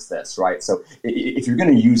supports this, right? So if you're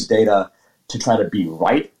going to use data to try to be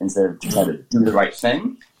right instead of to try to do the right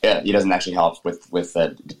thing, it doesn't actually help with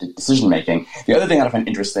decision making. The other thing I find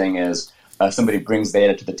interesting is somebody brings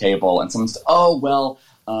data to the table and someone says,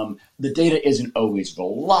 the data isn't always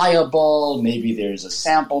reliable. Maybe there's a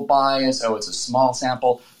sample bias. It's a small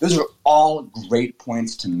sample. Those are all great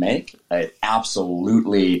points to make.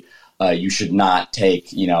 Absolutely, you should not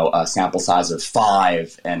take a sample size of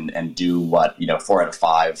 5 and do what 4 out of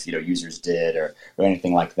 5 users did or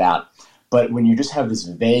anything like that. But when you just have this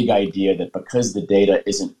vague idea that because the data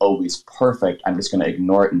isn't always perfect, I'm just going to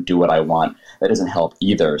ignore it and do what I want, that doesn't help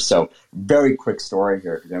either. So very quick story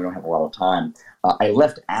here because I don't have a lot of time. I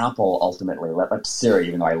left Apple ultimately, left Siri,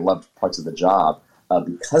 even though I loved parts of the job.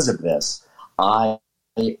 Because of this, as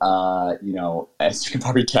you can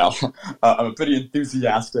probably tell, I'm a pretty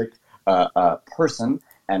enthusiastic person.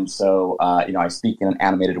 And so, I speak in an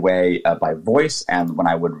animated way by voice. And when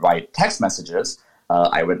I would write text messages,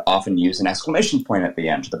 I would often use an exclamation point at the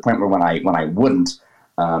end, to the point where when I wouldn't,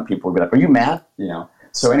 people would be like, "Are you mad?"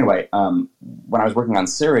 So anyway, when I was working on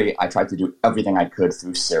Siri, I tried to do everything I could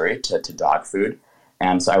through Siri to dog food.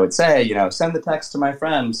 And so I would say, send the text to my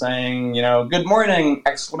friend saying, "Good morning!"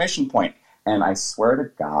 exclamation point. And I swear to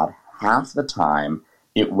God, half the time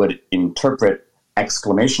it would interpret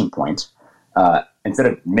exclamation point instead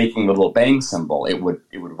of making the little bang symbol, it would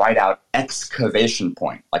write out excavation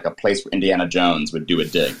point, like a place where Indiana Jones would do a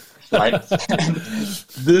dig, right? And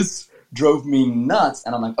this drove me nuts,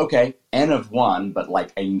 and I'm like, okay, N of 1, but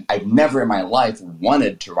like I've never in my life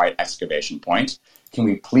wanted to write excavation point. Can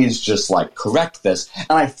we please just like correct this?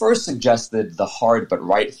 And I first suggested the hard but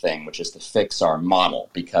right thing, which is to fix our model,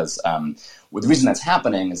 because the reason that's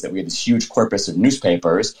happening is that we have this huge corpus of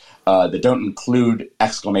newspapers that don't include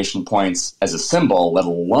exclamation points as a symbol, let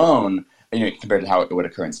alone, compared to how it would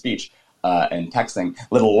occur in speech and texting,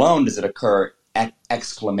 let alone does it occur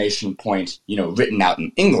exclamation point, written out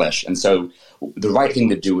in English. And so the right thing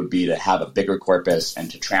to do would be to have a bigger corpus and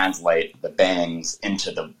to translate the bangs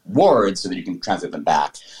into the words so that you can translate them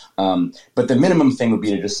back. But the minimum thing would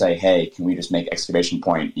be to just say, hey, can we just make exclamation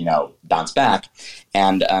point, bounce back?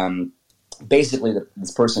 And basically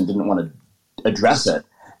this person didn't want to address it.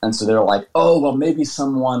 And so they're like, oh, well, maybe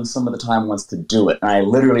someone some of the time wants to do it. And I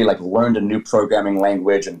literally learned a new programming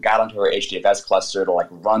language and got onto our HDFS cluster to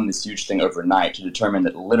run this huge thing overnight to determine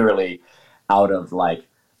that literally out of I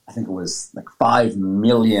think it was 5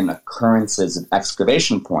 million occurrences of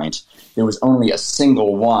exclamation point, there was only a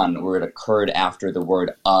single one where it occurred after the word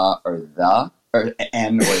or the, or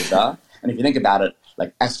n or the. And if you think about it,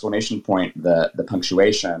 exclamation point, the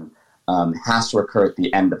punctuation, has to occur at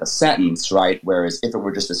the end of a sentence, right? Whereas if it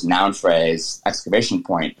were just this noun phrase, exclamation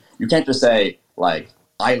point, you can't just say,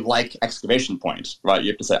 I like exclamation point, right? You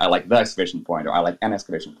have to say, I like the exclamation point, or I like an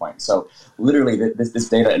exclamation point. So literally this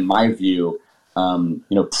data, in my view,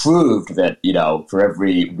 proved that, for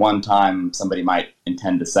every one time somebody might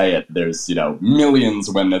intend to say it, there's, millions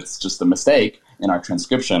when it's just a mistake in our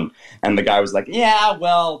transcription. And the guy was like, yeah,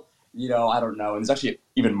 well, I don't know. And there's actually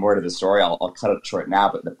even more to the story. I'll cut it short now.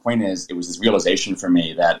 But the point is, it was this realization for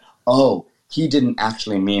me that, he didn't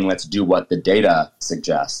actually mean let's do what the data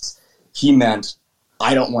suggests. He meant,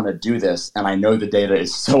 I don't want to do this. And I know the data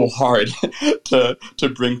is so hard to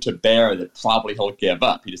bring to bear that probably he'll give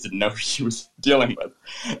up. He just didn't know what he was dealing with.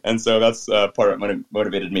 And so that's part of what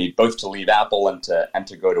motivated me both to leave Apple and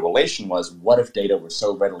to go to Alation was, what if data were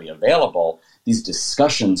so readily available? These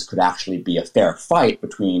discussions could actually be a fair fight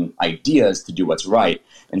between ideas to do what's right,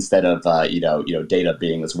 instead of data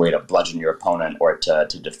being this way to bludgeon your opponent or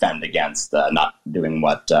to defend against not doing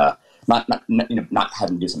what not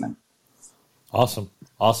having to do something. Awesome.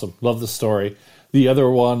 Love the story. The other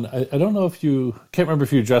one, I don't know if you can't remember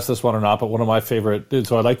if you addressed this one or not, but one of my favorite.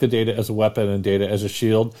 So I like the data as a weapon and data as a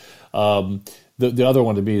shield. The other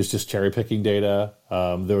one to me is just cherry picking data.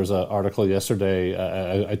 There was an article yesterday,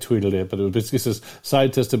 I tweeted it, but it basically says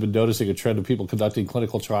scientists have been noticing a trend of people conducting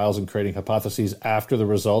clinical trials and creating hypotheses after the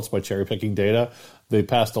results by cherry picking data. They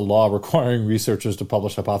passed a law requiring researchers to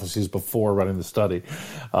publish hypotheses before running the study,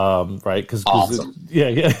 right? Because awesome.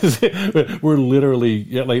 We're literally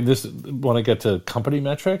this. When I get to company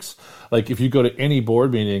metrics, if you go to any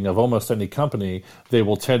board meeting of almost any company, they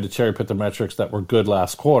will tend to cherry pick the metrics that were good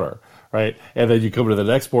last quarter. Right, and then you come to the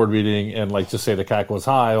next board meeting and just say the CAC was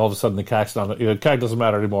high. All of a sudden, the CAC's not. CAC doesn't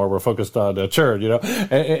matter anymore. We're focused on churn.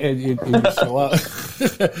 And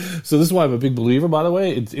so this is why I'm a big believer, by the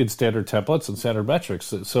way, in standard templates and standard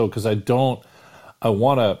metrics. So because I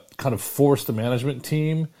want to kind of force the management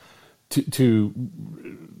team to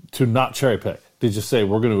not cherry pick. They just say,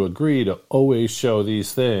 we're going to agree to always show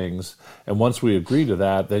these things. And once we agree to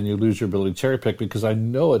that, then you lose your ability to cherry pick, because I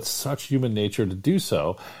know it's such human nature to do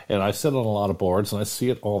so. And I sit on a lot of boards and I see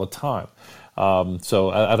it all the time. So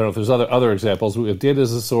I don't know if there's other examples. We have data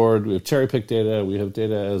as a sword. We have cherry pick data. We have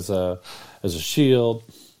data as a shield.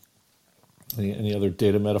 Any other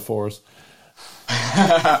data metaphors?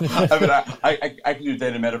 I can do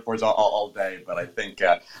data metaphors all day, but I think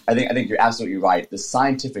you're absolutely right. The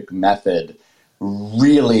scientific method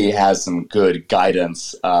really has some good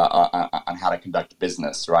guidance on how to conduct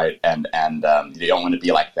business, right? And you don't want to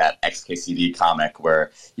be like that XKCD comic where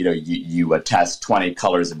you test 20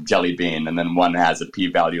 colors of jelly bean and then one has a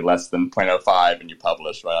p-value less than 0.05 and you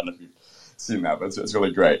publish, right? I don't know if you've seen that, but it's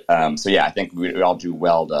really great. So yeah, I think we all do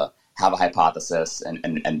well to have a hypothesis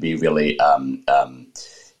and be really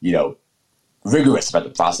rigorous about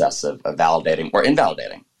the process of validating or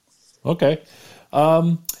invalidating. Okay.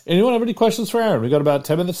 Anyone have any questions for Aaron? We got about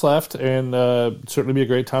 10 minutes left, and certainly be a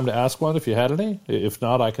great time to ask one if you had any. If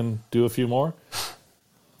not, I can do a few more.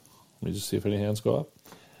 Let me just see if any hands go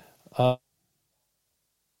up.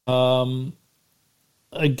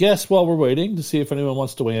 I guess while we're waiting to see if anyone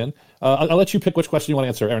wants to weigh in, I'll let you pick which question you want to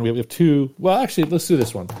answer, Aaron. We have two. Well, actually, let's do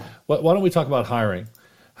this one. Why don't we talk about hiring?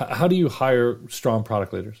 How do you hire strong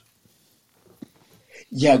product leaders?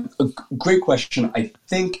 Yeah, great question. I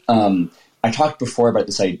think I talked before about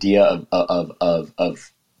this idea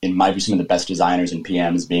of in my view, some of the best designers and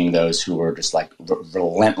PMs being those who are just like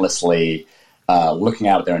relentlessly looking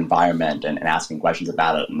out at their environment and asking questions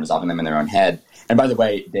about it and resolving them in their own head. And by the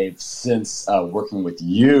way, Dave, since working with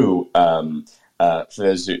you, for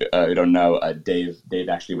those who don't know, Dave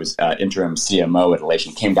actually was interim CMO at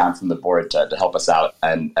Alation, came down from the board to help us out,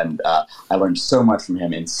 and I learned so much from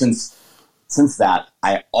him. And since that,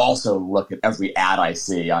 I also look at every ad I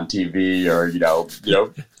see on TV or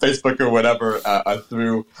Facebook or whatever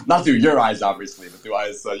through not through your eyes, obviously, but through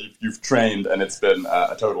eyes you've trained, and it's been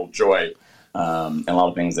a total joy. And a lot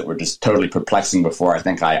of things that were just totally perplexing before I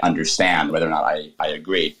think I understand whether or not I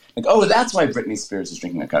agree. Like, oh, that's why Britney Spears is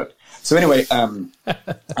drinking a Coke. So anyway, to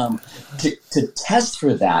test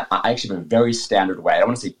for that, I actually have a very standard way. I don't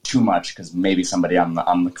want to say too much because maybe somebody on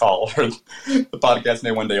the call or the podcast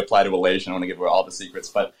may one day apply to Alation. I want to give away all the secrets,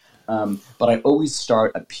 but I always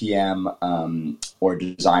start a PM or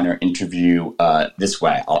designer interview this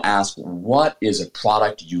way. I'll ask, what is a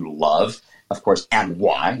product you love? Of course, and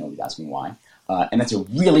why. Nobody's asking why. And that's a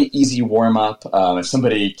really easy warm-up. If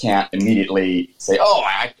somebody can't immediately say, oh,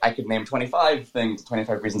 I could name 25 things,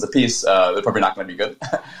 25 reasons apiece, they're probably not going to be good.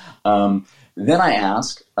 Then I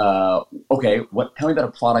ask, okay, tell me about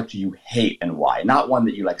a product you hate and why. Not one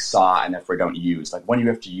that you saw and therefore don't use. Like one you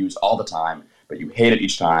have to use all the time, but you hate it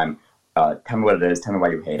each time. Tell me what it is. Tell me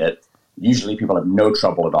why you hate it. Usually people have no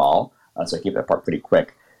trouble at all, so I keep that part pretty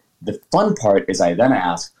quick. The fun part is I then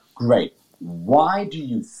ask, great, why do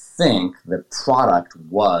you think the product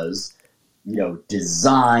was,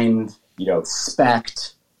 designed,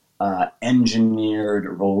 spec'd,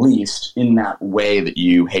 engineered, released in that way that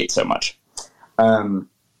you hate so much? And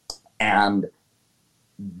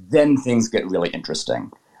then things get really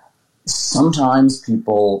interesting. Sometimes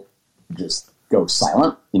people just go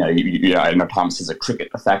silent. I know Thomas has a cricket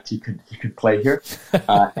effect he could play here,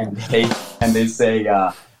 and they say,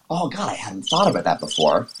 oh, God, I hadn't thought about that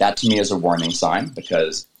before. That, to me, is a warning sign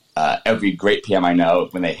because every great PM I know,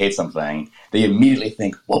 when they hate something, they immediately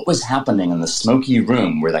think, what was happening in the smoky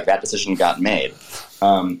room where that decision got made?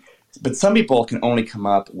 But some people can only come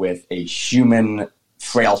up with a human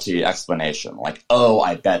frailty explanation, like, oh,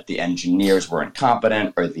 I bet the engineers were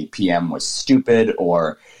incompetent, or the PM was stupid,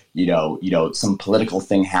 or, some political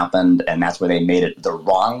thing happened, and that's why they made it the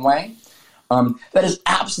wrong way. That is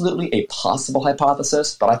absolutely a possible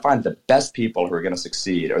hypothesis, but I find the best people who are going to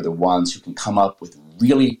succeed are the ones who can come up with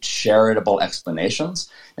really charitable explanations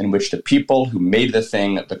in which the people who made the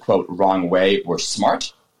thing the quote wrong way were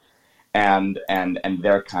smart, and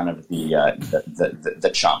they're kind of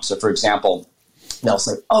the chump. So, for example, they'll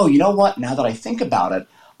say, "Oh, you know what? Now that I think about it,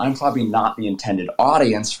 I'm probably not the intended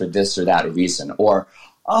audience for this or that reason," or,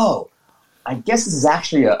 "Oh, I guess this is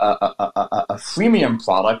actually a freemium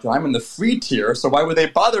product, and I'm in the free tier, so why would they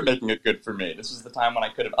bother making it good for me? This is the time when I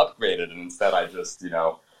could have upgraded, and instead I just,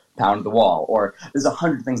 pounded the wall." Or there's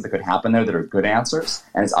 100 things that could happen there that are good answers,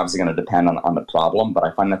 and it's obviously going to depend on the problem, but I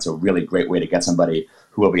find that's a really great way to get somebody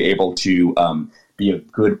who will be able to be a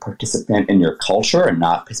good participant in your culture and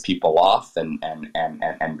not piss people off and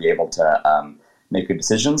be able to make good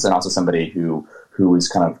decisions, and also somebody who is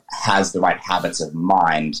kind of has the right habits of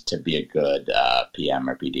mind to be a good PM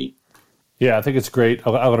or PD. Yeah, I think it's great.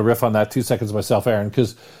 I want to riff on that 2 seconds myself, Aaron,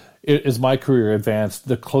 because as my career advanced,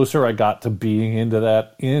 the closer I got to being in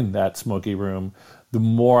that smoky room, the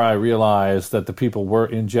more I realized that the people were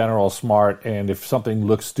in general smart, and if something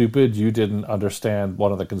looked stupid, you didn't understand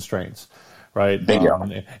one of the constraints. Right,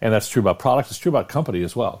 and that's true about products. It's true about company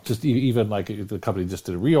as well. Just even like the company just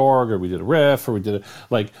did a reorg, or we did a riff, or we did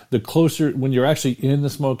the closer when you're actually in the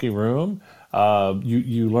smoky room,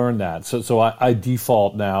 you learn that. So I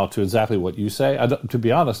default now to exactly what you say. To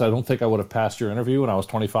be honest, I don't think I would have passed your interview when I was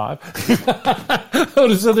 25. I would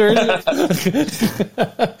have said they're idiots.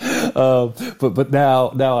 But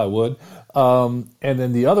now I would. And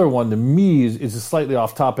then the other one to me is slightly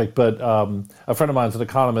off topic, but a friend of mine is an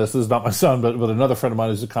economist. This is not my son, but another friend of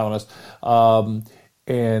mine is an economist.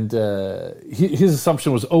 And his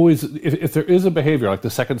assumption was always, if there is a behavior like the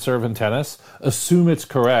second serve in tennis, assume it's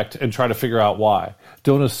correct and try to figure out why.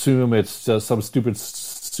 Don't assume it's just some stupid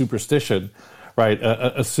superstition. Right,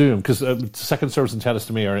 assume, because second serves in tennis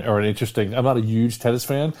to me are an interesting. I'm not a huge tennis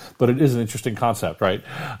fan, but it is an interesting concept, right?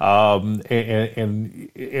 And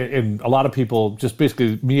a lot of people just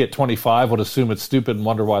basically, me at 25 would assume it's stupid and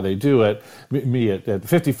wonder why they do it. Me at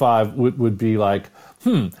 55 would be like,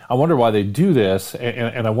 I wonder why they do this,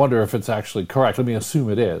 and I wonder if it's actually correct. Let me assume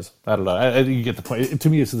it is. I don't know. You get the point. To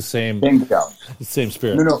me, it's the same. Bingo. The same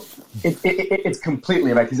spirit. No. It's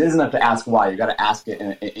completely right, because it isn't enough to ask why. You got to ask it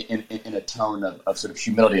in a tone of sort of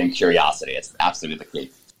humility and curiosity. It's absolutely the key.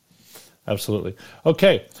 Absolutely.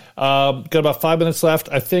 Okay. Got about 5 minutes left.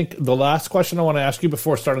 I think the last question I want to ask you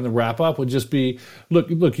before starting the wrap up would just be,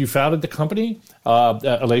 look, you founded the company,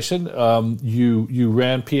 Alation. You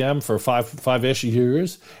ran PM for five-ish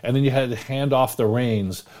years, and then you had to hand off the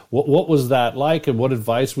reins. What was that like, and what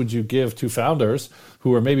advice would you give to founders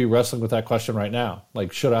who are maybe wrestling with that question right now?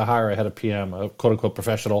 Like, should I hire a head of PM, a quote-unquote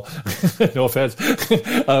professional? No offense.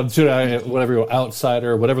 Should I, whatever,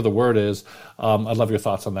 outsider, whatever the word is? I'd love your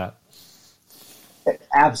thoughts on that.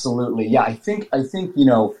 Absolutely. Yeah, I think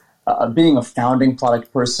being a founding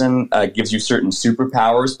product person gives you certain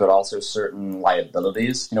superpowers, but also certain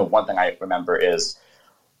liabilities. One thing I remember is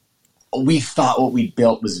we thought what we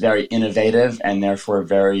built was very innovative and therefore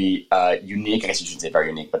very unique. I guess you shouldn't say very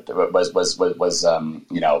unique, but was one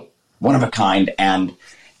of a kind. And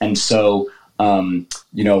so one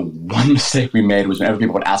mistake we made was whenever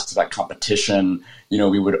people would ask us about competition,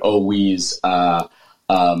 we would always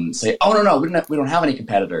say, oh, no, we don't have any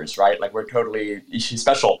competitors, right? Like, we're totally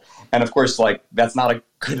special. And of course, like, that's not a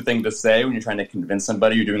good thing to say when you're trying to convince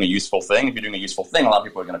somebody you're doing a useful thing. If you're doing a useful thing, a lot of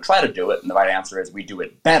people are going to try to do it. And the right answer is we do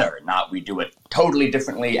it better, not we do it totally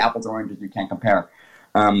differently. Apples and oranges, you can't compare.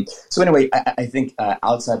 So anyway, I think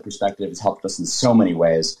outside perspective has helped us in so many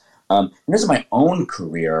ways. In terms of my own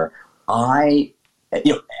career, my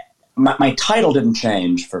title didn't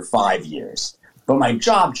change for 5 years. But my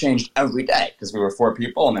job changed every day, because we were 4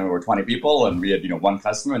 people, and then we were 20 people, and we had 1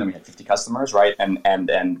 customer, and then we had 50 customers, right? And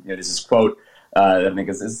there's this quote I think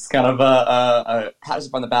is kind of a pat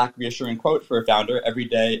yourself on the back, reassuring quote for a founder: every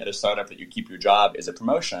day at a startup that you keep your job is a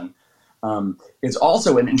promotion. It's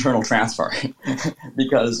also an internal transfer,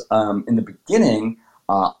 because in the beginning,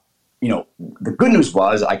 the good news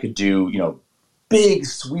was I could do big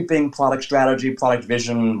sweeping product strategy, product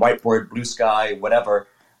vision, whiteboard, blue sky, whatever.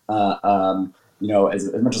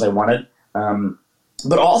 As much as I wanted.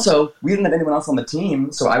 But also, we didn't have anyone else on the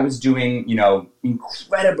team, so I was doing,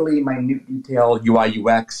 incredibly minute detail UI,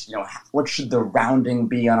 UX, what should the rounding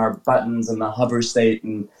be on our buttons and the hover state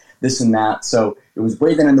and this and that. So it was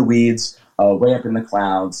way down in the weeds, way up in the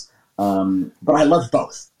clouds. But I loved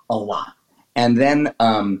both a lot. And then,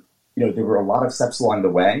 there were a lot of steps along the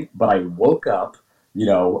way, but I woke up,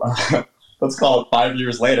 let's call it 5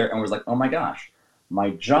 years later, and was like, oh my gosh.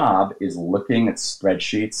 My job is looking at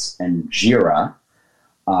spreadsheets and Jira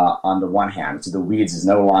on the one hand. So the weeds is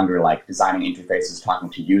no longer like designing interfaces, talking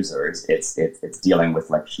to users. It's dealing with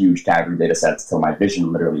like huge tabular data sets till my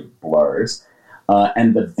vision literally blurs.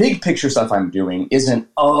 And the big picture stuff I'm doing isn't,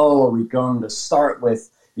 are we going to start with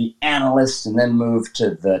the analyst and then move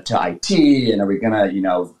to IT, and are we going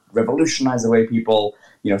to revolutionize the way people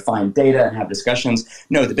find data and have discussions?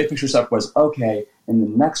 No, the big picture stuff was, okay, in the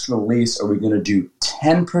next release, are we going to do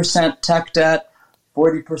 10% tech debt,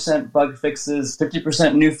 40% bug fixes,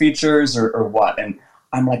 50% new features, or what? And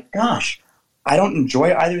I'm like, gosh, I don't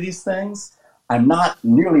enjoy either of these things. I'm not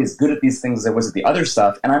nearly as good at these things as I was at the other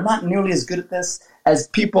stuff, and I'm not nearly as good at this as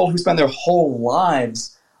people who spend their whole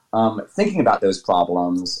lives thinking about those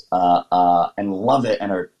problems and love it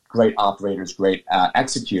and are great operators, great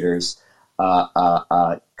executors.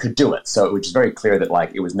 Could do it. So it was very clear that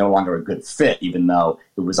like it was no longer a good fit, even though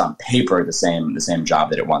it was on paper the same job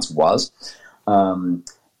that it once was. And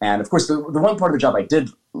of course, the one part of the job I did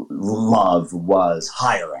love was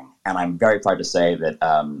hiring. And I'm very proud to say that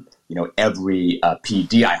every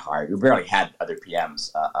PD I hired, we barely had other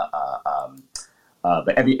PMs,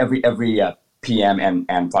 but every PM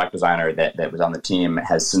and product designer that was on the team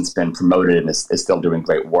has since been promoted and is still doing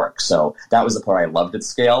great work. So that was the part I loved at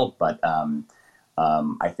scale, but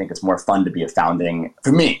I think it's more fun to be a founding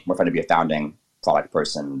product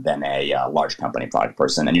person than a large company product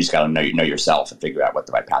person. And you just got to know yourself and figure out what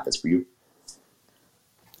the right path is for you.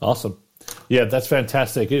 Awesome. Yeah, that's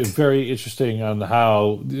fantastic. It's very interesting on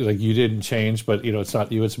how like you didn't change, but it's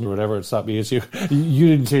not you, it's me, whatever. It's not me, it's you. You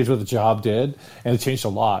didn't change what the job did, and it changed a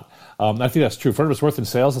lot. I think that's true. For what it's worth in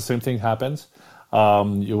sales, the same thing happens.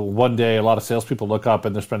 One day, a lot of salespeople look up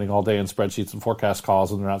and they're spending all day in spreadsheets and forecast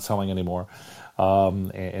calls, and they're not selling anymore.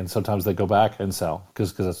 And sometimes they go back and sell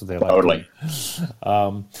because that's what they like. Totally.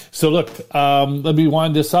 So look, let me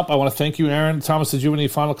wind this up. I want to thank you, Aaron. Thomas, did you have any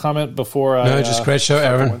final comment before? No, just great show,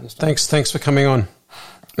 Aaron. Thanks for coming on,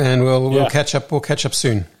 and we'll catch up. We'll catch up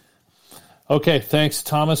soon. Okay, thanks,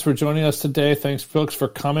 Thomas, for joining us today. Thanks, folks, for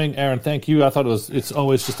coming. Aaron, thank you. I thought it's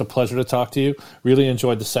always just a pleasure to talk to you. Really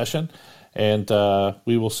enjoyed the session. And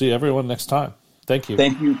we will see everyone next time. Thank you.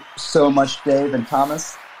 Thank you so much, Dave and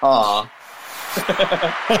Thomas. Aw.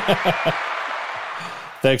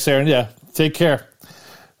 Thanks, Aaron. Yeah, take care.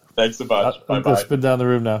 Thanks a bunch. I'm going to spin down the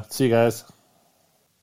room now. See you guys.